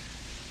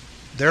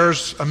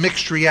 there's a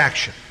mixed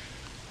reaction.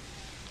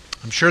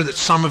 I'm sure that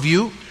some of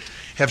you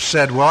have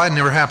said, well, it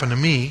never happened to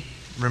me.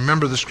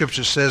 Remember, the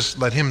scripture says,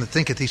 let him that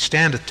thinketh he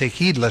standeth take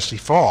heed lest he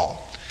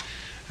fall.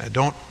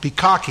 Don't be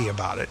cocky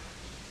about it.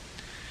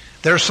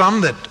 There are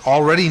some that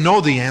already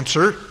know the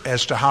answer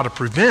as to how to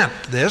prevent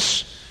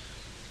this,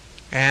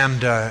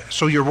 and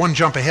so you're one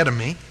jump ahead of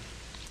me.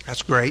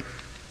 That's great.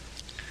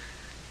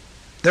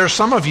 There are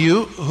some of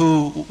you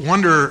who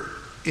wonder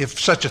if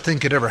such a thing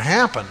could ever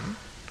happen,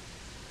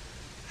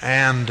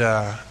 and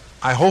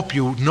I hope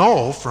you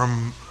know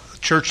from a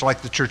church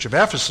like the Church of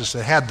Ephesus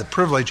that had the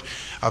privilege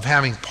of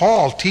having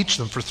Paul teach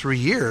them for 3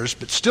 years,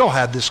 but still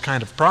had this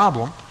kind of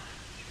problem,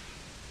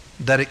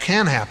 that it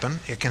can happen.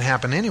 It can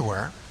happen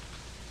anywhere.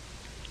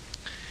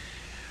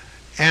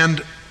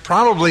 And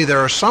probably there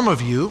are some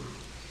of you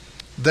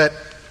that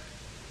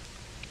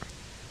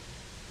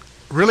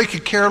really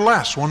could care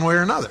less one way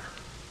or another.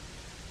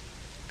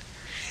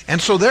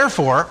 And so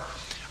therefore,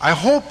 I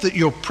hope that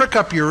you'll prick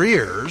up your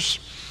ears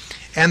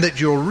and that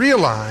you'll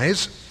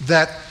realize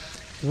that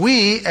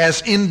we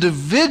as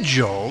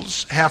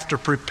individuals have to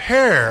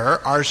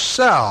prepare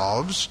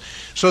ourselves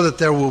so that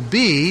there will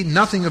be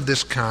nothing of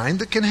this kind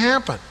that can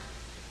happen.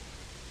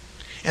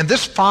 And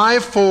this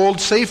 5-fold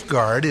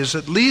safeguard is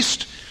at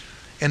least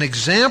an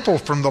example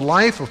from the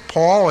life of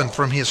Paul and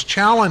from his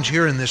challenge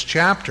here in this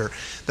chapter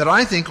that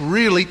I think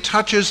really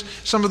touches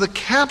some of the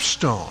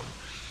capstone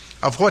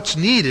of what's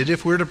needed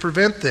if we're to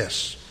prevent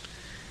this.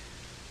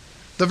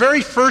 The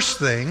very first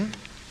thing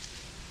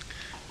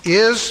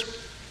is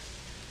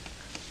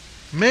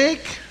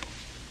make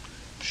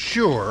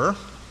sure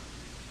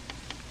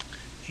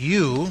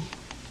you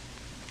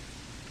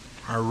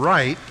are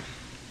right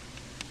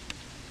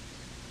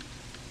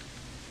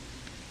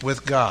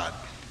with God.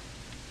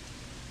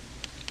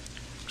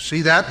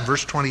 See that in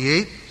verse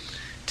 28?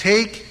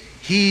 Take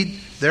heed,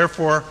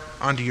 therefore,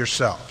 unto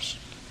yourselves.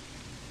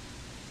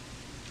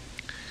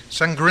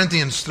 2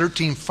 Corinthians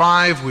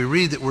 13:5, we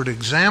read that we're to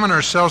examine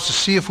ourselves to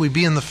see if we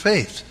be in the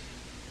faith.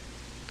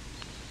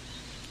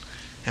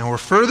 And we're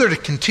further to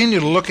continue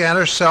to look at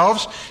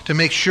ourselves to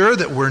make sure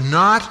that we're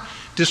not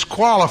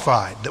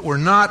disqualified, that we're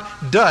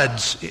not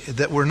duds,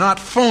 that we're not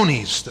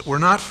phonies, that we're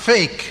not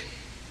fake.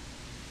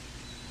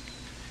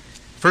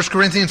 1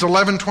 Corinthians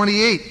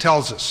 11:28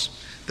 tells us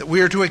that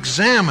we are to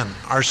examine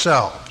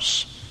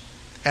ourselves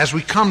as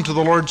we come to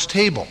the Lord's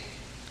table.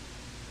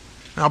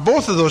 Now,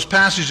 both of those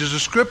passages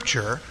of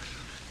Scripture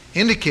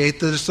indicate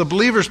that it's the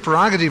believer's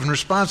prerogative and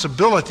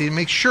responsibility to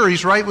make sure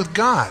he's right with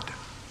God.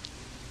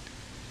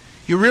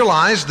 You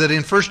realize that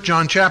in 1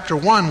 John chapter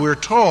 1 we're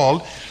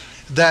told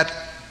that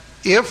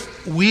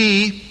if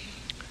we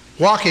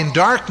walk in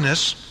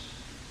darkness,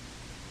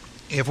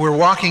 if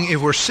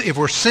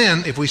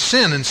we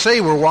sin and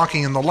say we're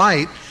walking in the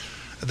light,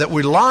 that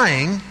we're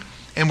lying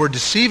and we're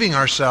deceiving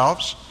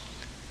ourselves.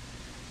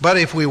 But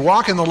if we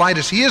walk in the light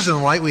as he is in the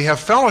light, we have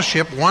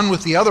fellowship one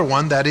with the other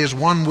one, that is,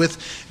 one with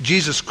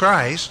Jesus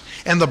Christ.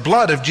 And the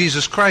blood of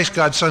Jesus Christ,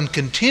 God's Son,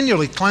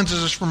 continually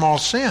cleanses us from all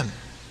sin.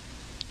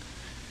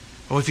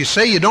 Well, if you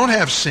say you don't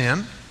have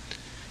sin,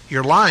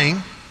 you're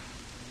lying,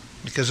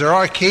 because there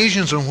are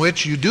occasions in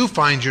which you do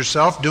find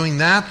yourself doing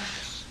that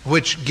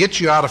which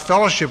gets you out of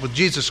fellowship with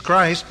Jesus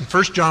Christ. And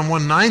 1 John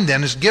 1:9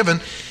 then is given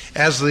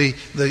as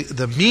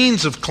the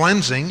means of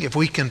cleansing. If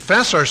we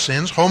confess our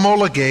sins,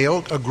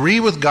 homologeo, agree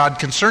with God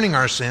concerning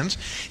our sins,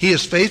 he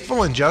is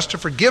faithful and just to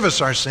forgive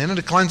us our sin and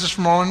to cleanse us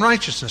from all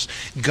unrighteousness.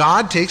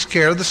 God takes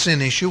care of the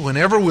sin issue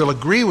whenever we'll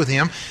agree with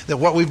him that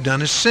what we've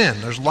done is sin.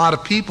 There's a lot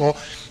of people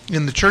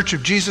in the Church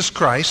of Jesus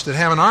Christ that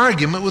have an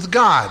argument with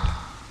God.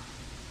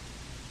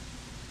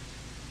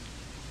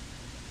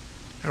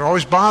 It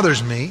always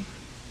bothers me.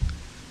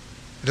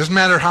 It doesn't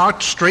matter how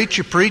straight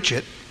you preach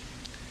it.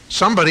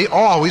 Somebody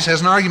always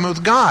has an argument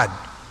with God.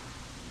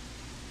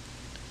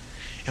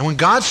 And when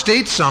God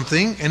states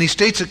something, and he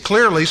states it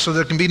clearly so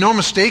there can be no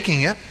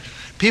mistaking it,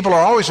 people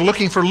are always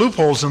looking for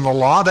loopholes in the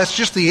law. That's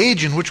just the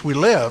age in which we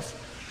live.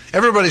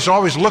 Everybody's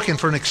always looking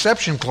for an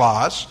exception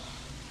clause.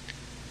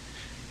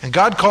 And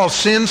God calls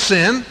sin,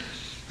 sin. And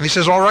he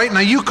says, all right,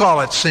 now you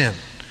call it sin.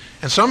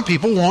 And some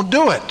people won't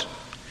do it.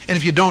 And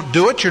if you don't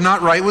do it, you're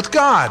not right with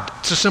God.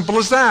 It's as simple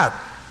as that.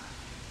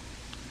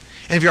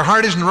 And if your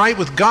heart isn't right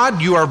with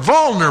God, you are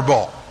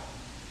vulnerable.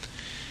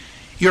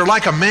 You're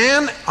like a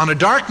man on a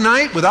dark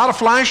night without a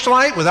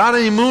flashlight, without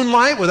any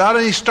moonlight, without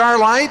any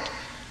starlight.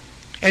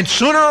 And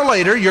sooner or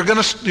later, you're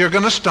going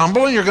to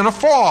stumble and you're going to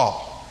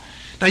fall.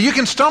 Now, you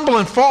can stumble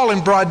and fall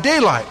in broad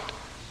daylight.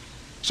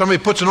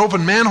 Somebody puts an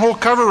open manhole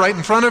cover right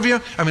in front of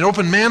you.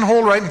 Open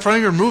manhole right in front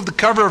of you. Remove the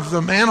cover of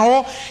the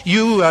manhole.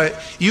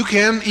 You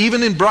can,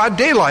 even in broad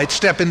daylight,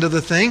 step into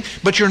the thing,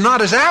 but you're not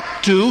as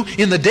apt to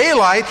in the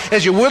daylight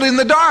as you would in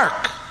the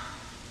dark.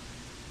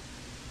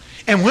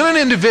 And when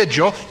an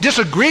individual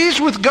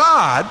disagrees with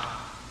God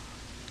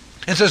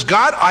and says,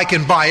 God, I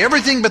can buy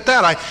everything but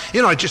that,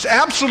 it just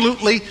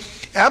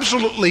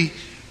absolutely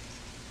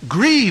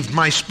grieved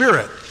my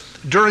spirit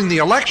during the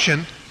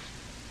election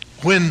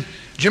when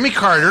Jimmy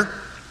Carter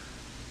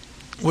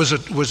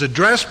was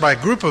addressed by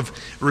a group of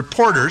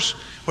reporters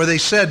where they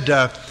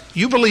said,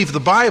 you believe the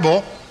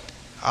Bible,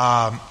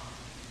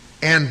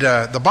 and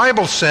the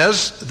Bible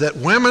says that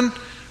women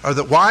or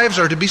that wives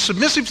are to be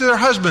submissive to their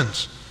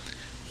husbands.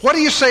 What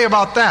do you say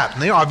about that?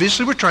 And they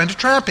obviously were trying to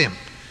trap him.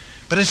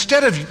 But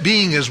instead of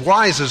being as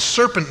wise as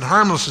serpent and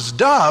harmless as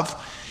dove,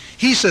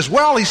 he says,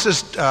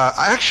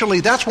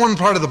 actually, that's one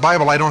part of the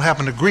Bible I don't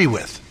happen to agree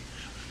with.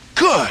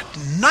 Good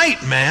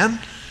night, man.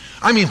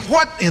 I mean,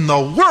 what in the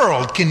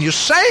world can you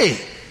say?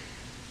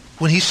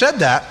 When he said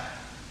that,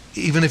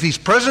 even if he's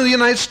president of the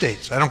United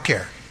States, I don't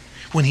care.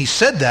 When he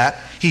said that,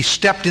 he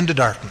stepped into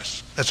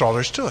darkness. That's all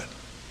there is to it.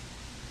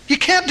 You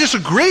can't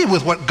disagree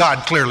with what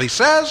God clearly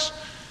says.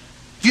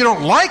 If you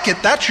don't like it,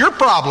 that's your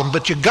problem,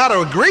 but you've got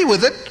to agree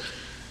with it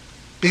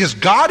because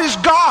God is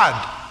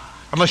God.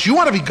 Unless you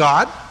want to be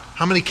God,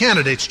 how many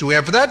candidates do we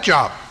have for that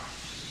job?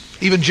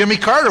 Even Jimmy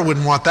Carter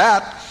wouldn't want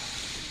that.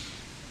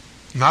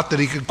 Not that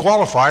he could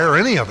qualify, or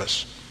any of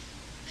us.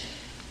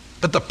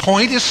 But the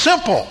point is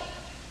simple.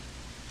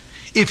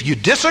 If you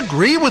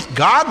disagree with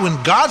God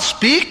when God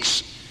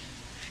speaks,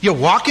 you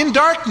walk in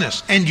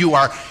darkness and you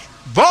are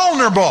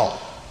vulnerable.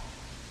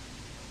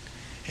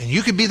 And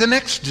you could be the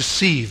next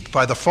deceived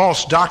by the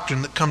false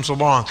doctrine that comes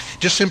along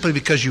just simply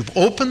because you've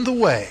opened the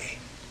way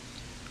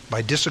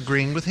by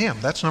disagreeing with him.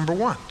 That's number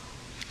one.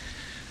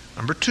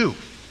 Number two,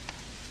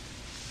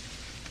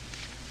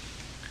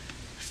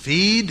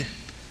 feed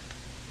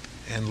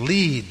and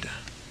lead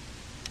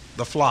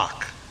the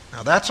flock.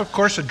 Now that's of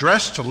course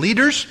addressed to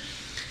leaders,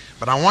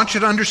 but I want you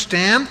to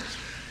understand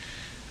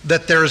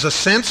that there is a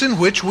sense in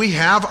which we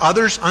have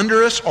others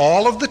under us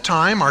all of the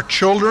time, our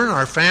children,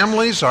 our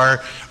families,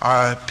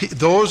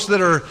 those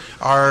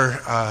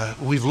that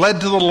we've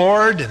led to the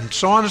Lord, and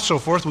so on and so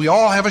forth. We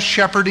all have a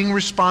shepherding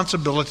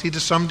responsibility to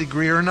some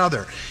degree or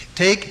another.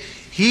 Take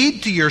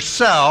heed to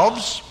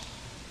yourselves,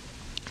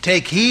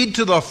 take heed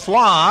to the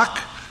flock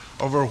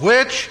over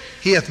which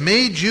he hath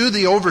made you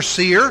the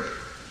overseer,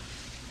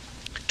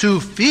 to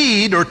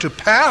feed or to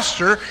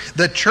pastor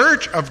the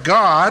church of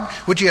God,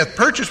 which he hath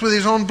purchased with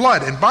his own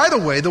blood. And by the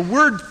way, the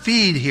word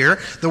feed here,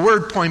 the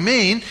word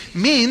poimen,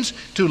 means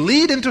to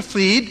lead and to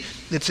feed.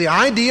 It's the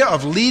idea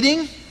of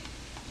leading.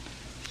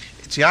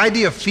 It's the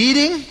idea of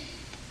feeding.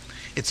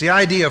 It's the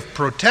idea of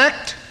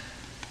protect.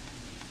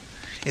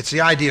 It's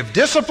the idea of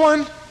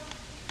discipline.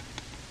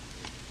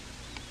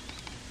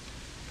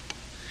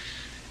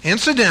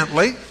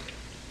 Incidentally,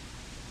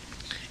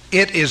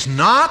 it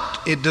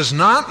does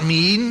not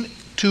mean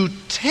to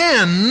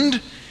tend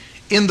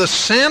in the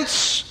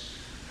sense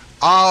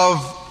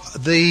of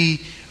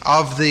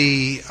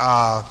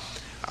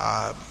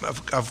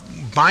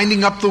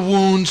binding up the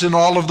wounds and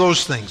all of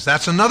those things.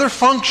 That's another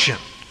function.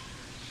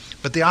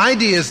 But the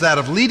idea is that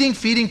of leading,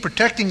 feeding,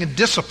 protecting, and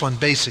discipline,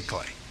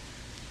 basically.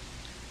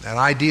 That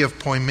idea of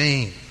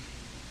poimen.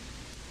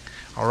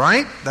 All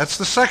right? That's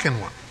the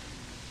second one.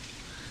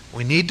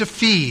 We need to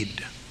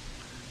feed.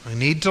 We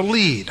need to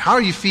lead. How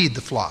do you feed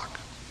the flock?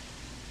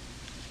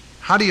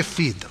 How do you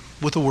feed them?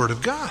 With the Word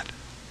of God.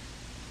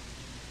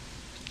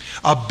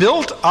 A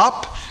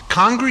built-up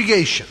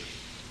congregation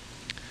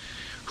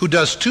who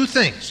does two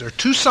things. There are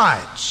two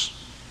sides.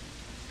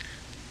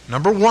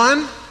 Number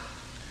one,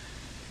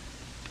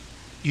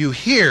 you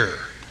hear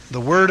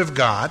the Word of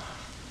God.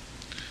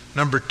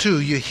 Number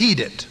two, you heed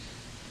it.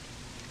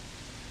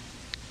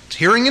 It's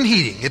hearing and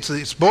heeding.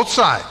 It's both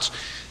sides.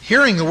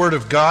 Hearing the Word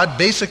of God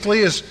basically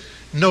is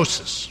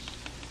gnosis.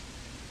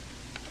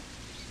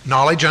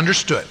 Knowledge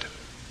understood.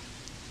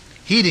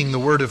 Heeding the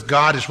Word of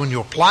God is when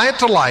you apply it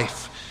to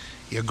life,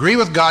 you agree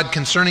with God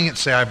concerning it,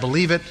 say, I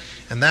believe it,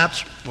 and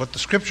that's what the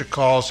Scripture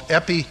calls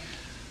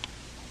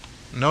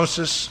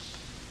epignosis,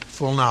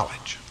 full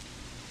knowledge.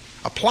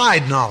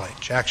 Applied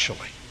knowledge,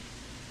 actually.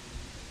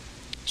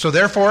 So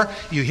therefore,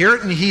 you hear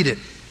it and you heed it.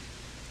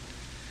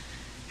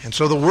 And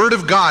so the Word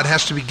of God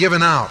has to be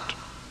given out.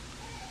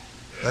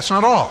 That's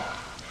not all.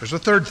 There's a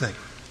third thing.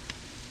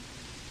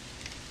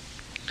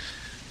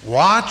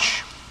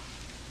 Watch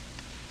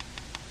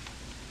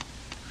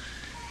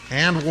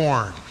and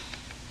warn.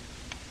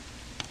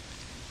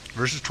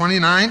 Verses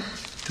 29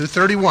 through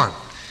 31.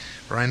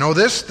 For I know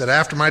this, that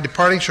after my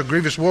departing shall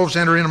grievous wolves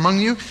enter in among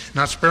you,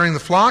 not sparing the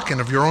flock, and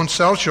of your own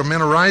selves shall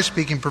men arise,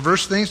 speaking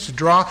perverse things, to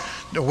draw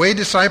away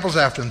disciples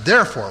after them.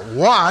 Therefore,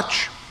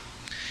 watch,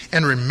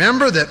 and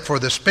remember that for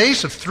the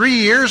space of 3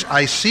 years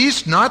I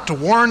ceased not to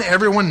warn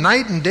everyone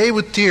night and day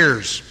with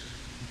tears.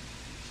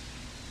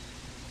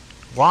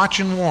 Watch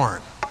and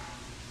warn.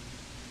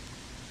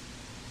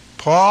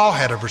 Paul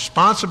had a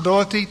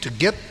responsibility to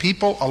get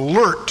people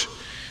alert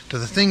to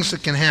the things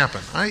that can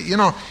happen.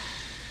 It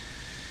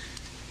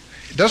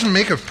doesn't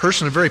make a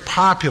person a very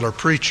popular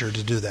preacher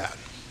to do that.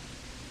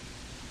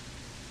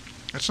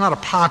 That's not a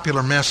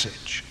popular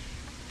message.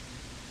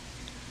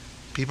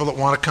 People that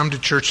want to come to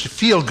church to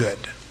feel good.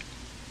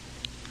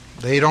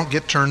 They don't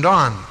get turned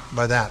on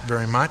by that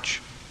very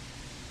much.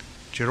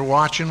 But you're to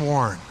watch and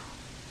warn.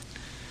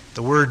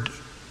 The word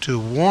to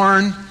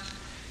warn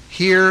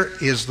here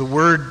is the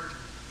word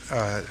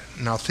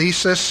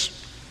nauthesis,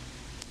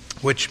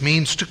 which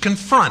means to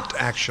confront,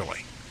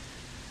 actually.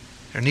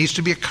 There needs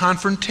to be a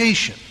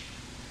confrontation,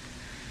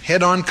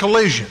 head-on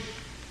collision.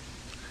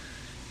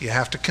 You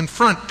have to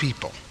confront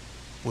people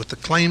with the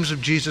claims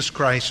of Jesus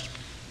Christ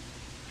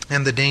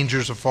and the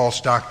dangers of false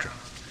doctrine.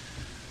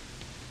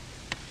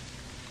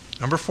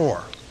 Number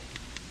 4,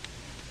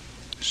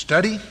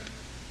 study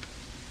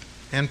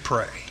and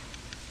pray.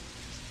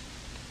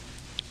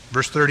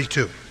 Verse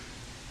 32.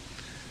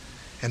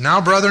 And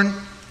now, brethren,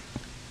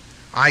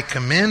 I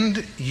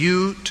commend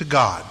you to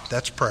God,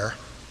 that's prayer,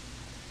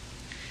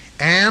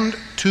 and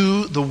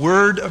to the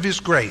word of his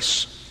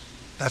grace,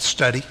 that's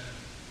study,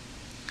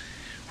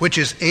 which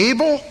is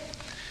able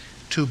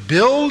to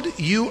build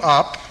you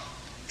up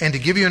and to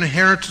give you an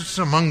inheritance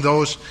among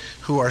those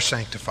who are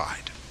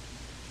sanctified.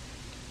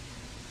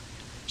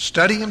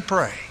 Study and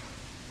pray.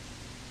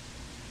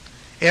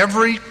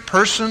 Every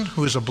person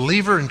who is a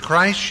believer in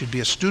Christ should be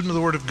a student of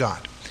the Word of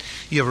God.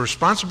 You have a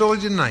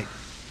responsibility tonight.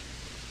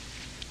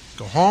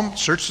 Go home,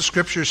 search the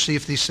Scriptures, see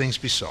if these things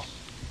be so.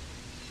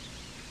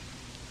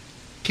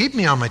 Keep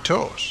me on my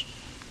toes.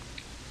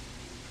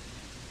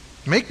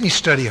 Make me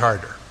study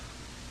harder.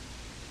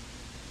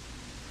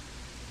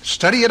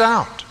 Study it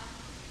out.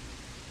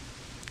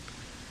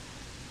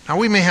 Now,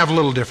 we may have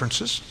little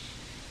differences.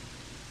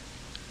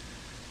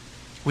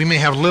 We may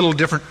have little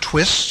different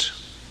twists,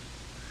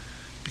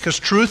 because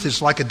truth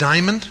is like a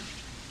diamond.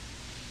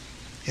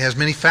 It has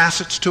many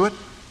facets to it.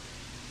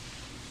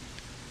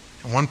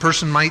 And one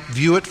person might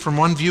view it from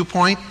one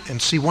viewpoint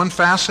and see one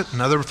facet,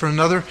 another from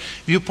another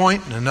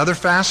viewpoint and another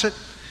facet.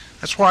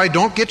 That's why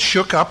don't get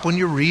shook up when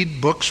you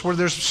read books where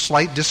there's a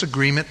slight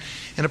disagreement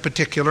in a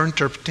particular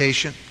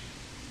interpretation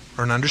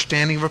or an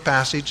understanding of a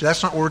passage.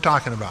 That's not what we're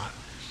talking about.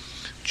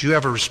 But you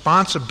have a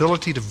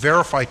responsibility to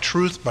verify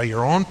truth by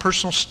your own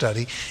personal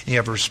study, and you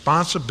have a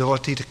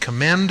responsibility to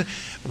commend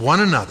one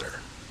another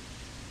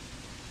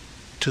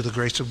to the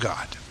grace of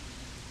God,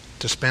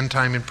 to spend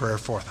time in prayer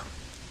for them.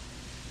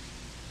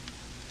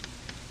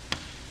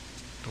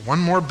 But one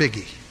more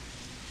biggie.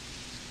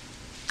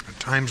 Our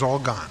time's all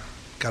gone.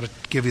 Got to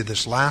give you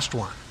this last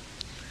one.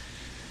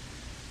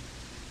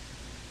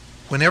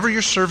 Whenever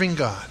you're serving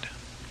God,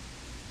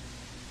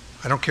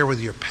 I don't care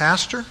whether you're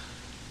pastor,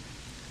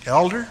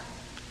 elder,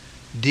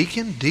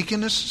 deacon,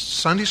 deaconess,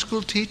 Sunday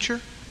school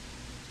teacher,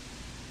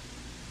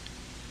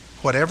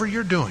 whatever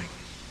you're doing,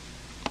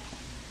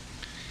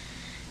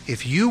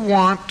 if you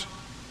want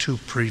to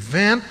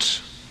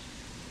prevent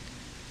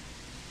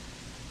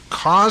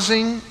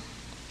causing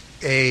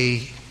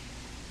a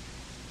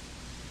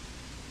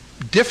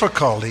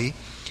difficulty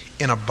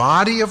in a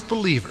body of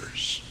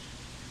believers,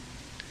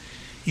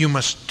 you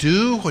must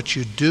do what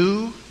you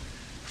do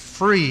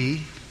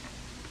free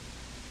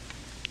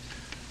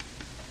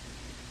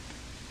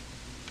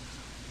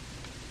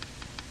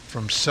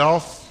from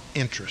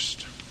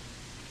self-interest.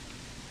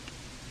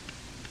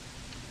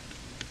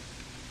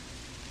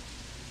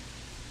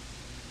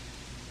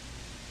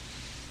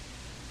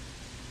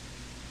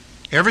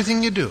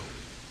 Everything you do,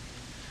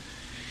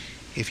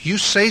 if you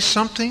say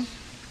something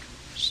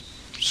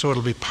so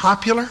it'll be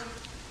popular,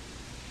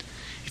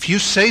 if you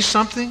say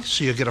something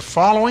so you'll get a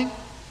following,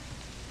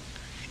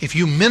 if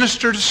you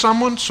minister to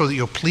someone so that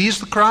you'll please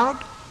the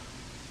crowd,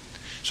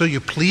 so you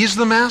please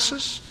the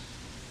masses,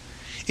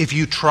 if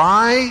you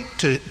try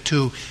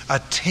to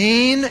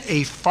attain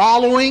a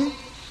following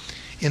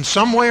in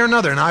some way or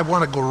another, and I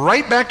want to go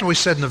right back to what we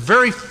said in the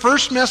very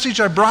first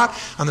message I brought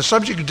on the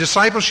subject of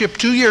discipleship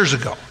 2 years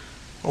ago,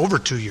 over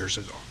 2 years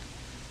ago.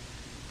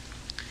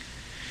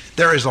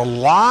 There is a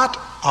lot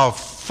of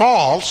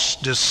false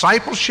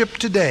discipleship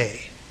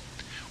today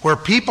where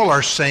people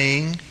are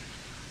saying,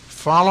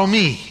 follow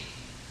me,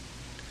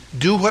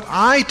 do what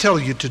I tell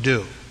you to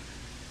do,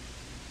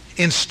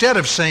 instead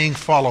of saying,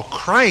 follow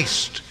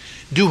Christ,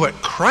 do what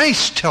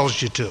Christ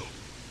tells you to.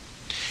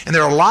 And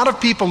there are a lot of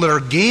people that are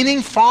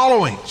gaining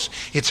followings.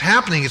 It's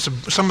happening. It's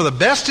some of the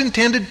best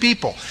intended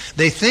people.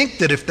 They think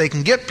that if they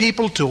can get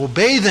people to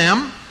obey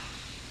them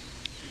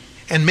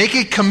and make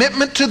a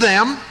commitment to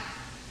them,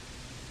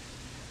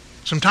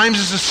 sometimes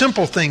it's a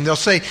simple thing. They'll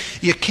say,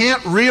 you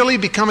can't really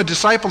become a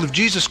disciple of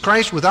Jesus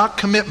Christ without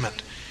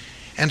commitment.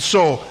 And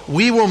so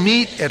we will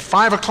meet at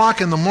 5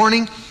 o'clock in the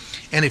morning,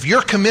 and if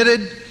you're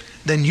committed,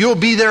 then you'll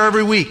be there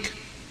every week.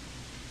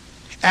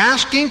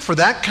 Asking for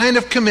that kind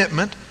of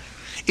commitment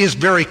is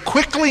very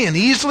quickly and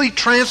easily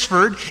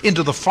transferred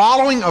into the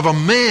following of a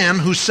man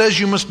who says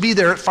you must be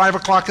there at 5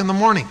 o'clock in the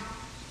morning,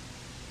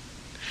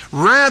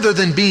 rather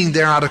than being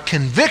there out of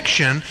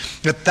conviction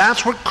that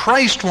that's what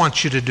Christ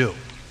wants you to do.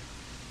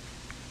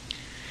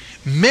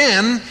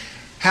 Men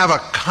have a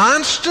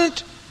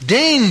constant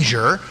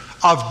danger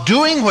of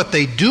doing what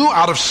they do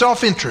out of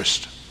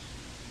self-interest.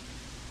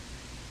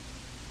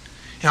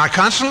 And I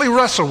constantly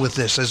wrestle with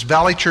this as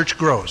Valley Church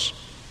grows.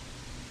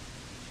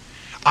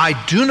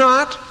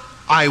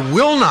 I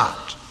will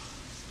not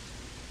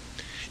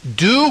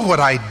do what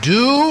I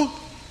do,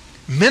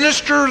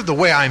 minister the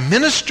way I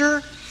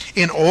minister,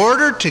 in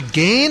order to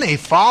gain a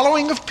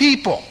following of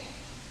people.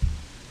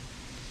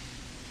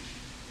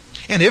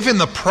 And if in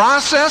the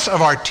process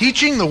of our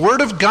teaching the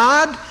Word of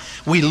God,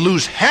 we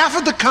lose half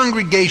of the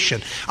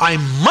congregation, I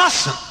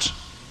mustn't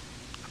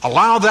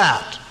allow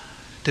that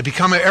to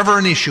become ever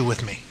an issue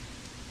with me.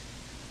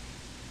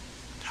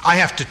 I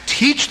have to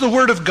teach the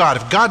Word of God.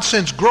 If God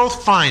sends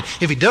growth, fine.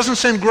 If He doesn't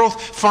send growth,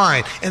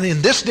 fine. And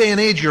in this day and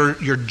age,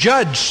 you're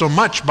judged so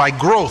much by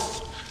growth.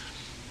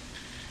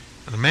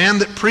 And the man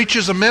that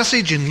preaches a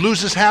message and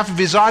loses half of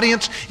his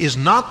audience is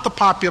not the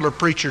popular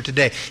preacher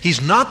today.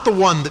 He's not the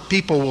one that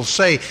people will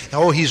say,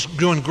 oh, he's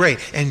doing great.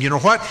 And you know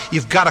what?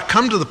 You've got to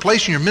come to the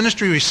place in your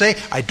ministry where you say,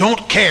 I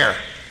don't care.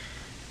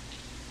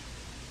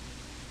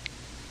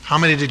 How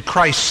many did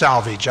Christ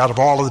salvage out of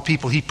all of the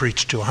people He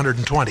preached to?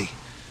 120.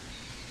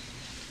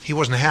 He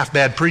wasn't a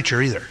half-bad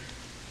preacher either.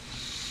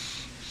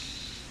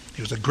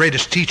 He was the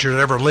greatest teacher that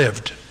ever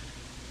lived,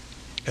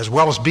 as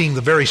well as being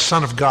the very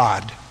Son of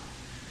God.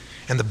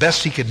 And the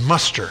best he could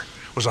muster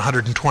was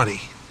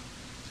 120.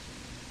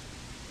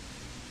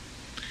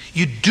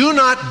 You do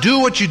not do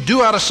what you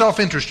do out of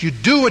self-interest. You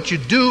do what you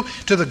do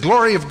to the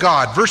glory of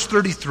God. Verse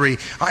 33,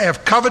 I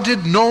have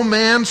coveted no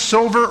man's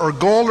silver or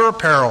gold or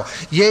apparel.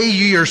 Yea,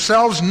 you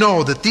yourselves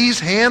know that these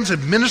hands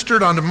have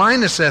ministered unto my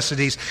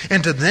necessities,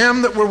 and to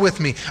them that were with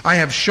me. I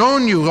have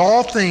shown you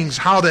all things,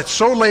 how that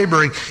so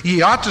laboring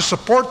ye ought to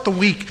support the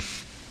weak.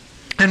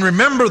 And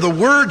remember the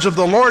words of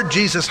the Lord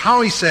Jesus,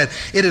 how He said,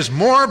 it is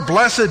more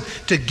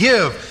blessed to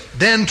give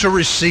than to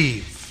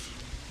receive.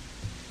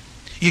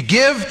 You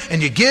give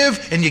and you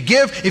give and you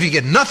give. If you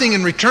get nothing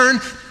in return,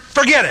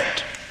 forget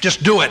it.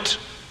 Just do it.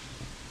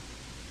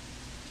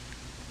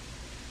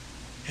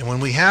 And when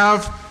we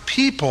have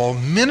people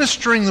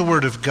ministering the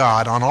Word of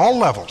God on all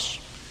levels,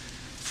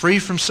 free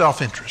from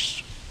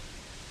self-interest,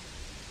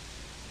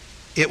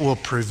 it will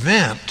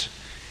prevent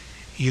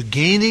you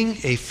gaining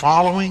a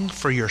following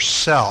for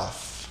yourself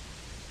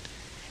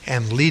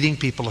and leading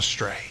people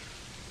astray.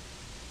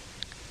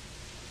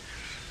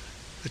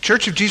 The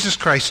Church of Jesus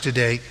Christ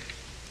today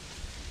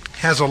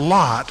has a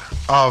lot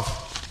of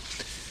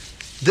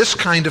this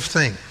kind of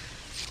thing,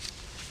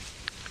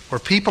 where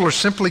people are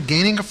simply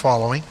gaining a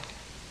following.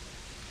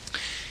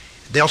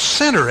 They'll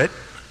center it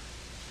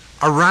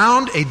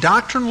around a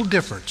doctrinal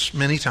difference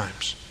many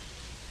times,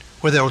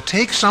 where they'll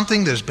take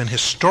something that has been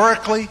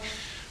historically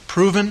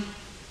proven,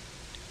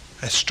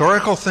 a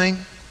historical thing,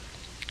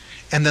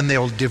 and then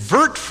they'll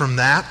divert from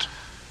that,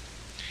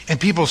 and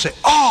people say,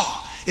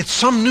 oh, it's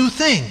some new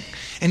thing.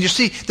 And you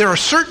see, there are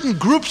certain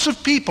groups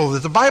of people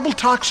that the Bible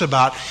talks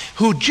about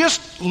who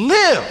just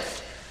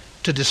live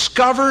to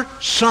discover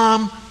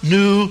some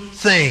new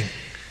thing.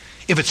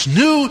 If it's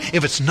new,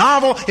 if it's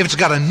novel, if it's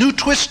got a new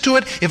twist to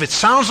it, if it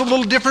sounds a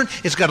little different,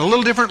 it's got a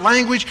little different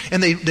language,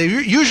 and they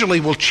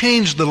usually will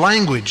change the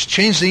language,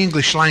 change the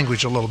English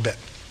language a little bit.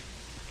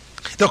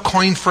 They'll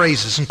coin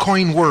phrases and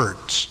coin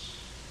words.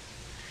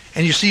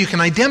 And you see, you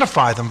can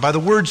identify them by the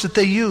words that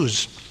they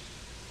use.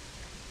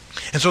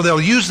 And so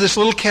they'll use this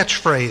little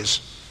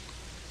catchphrase.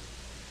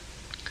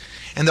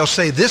 And they'll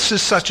say, this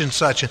is such and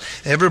such. And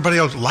everybody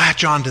will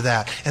latch on to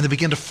that. And they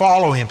begin to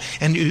follow him.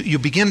 And you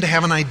begin to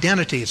have an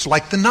identity. It's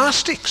like the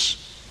Gnostics.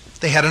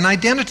 They had an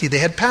identity. They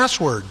had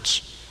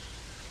passwords.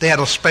 They had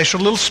a special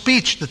little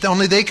speech that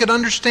only they could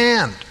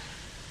understand.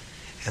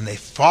 And they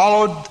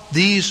followed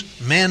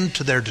these men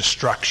to their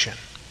destruction.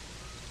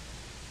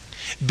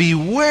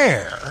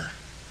 Beware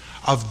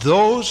of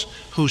those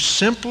who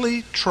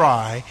simply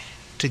try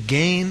to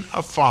gain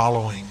a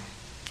following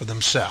for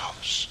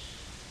themselves.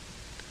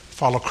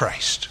 Follow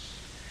Christ.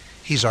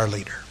 He's our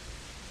leader.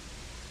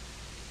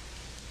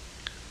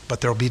 But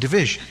there will be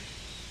division,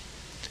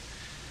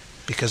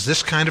 because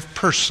this kind of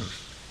person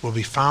will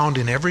be found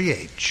in every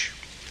age.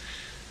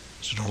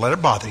 So don't let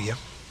it bother you.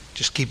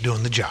 Just keep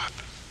doing the job.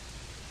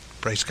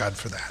 Praise God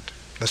for that.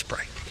 Let's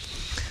pray.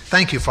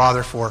 Thank you,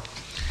 Father, for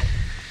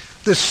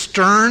this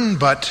stern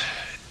but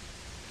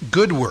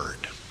good word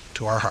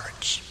to our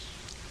hearts.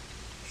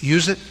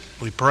 Use it,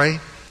 we pray,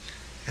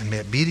 and may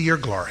it be to your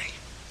glory.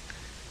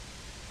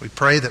 We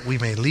pray that we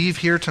may leave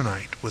here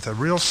tonight with a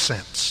real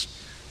sense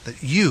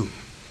that you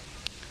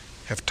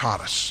have taught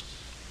us.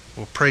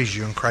 We'll praise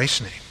you in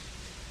Christ's name.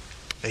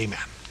 Amen.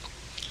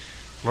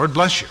 Lord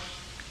bless you.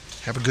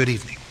 Have a good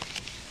evening.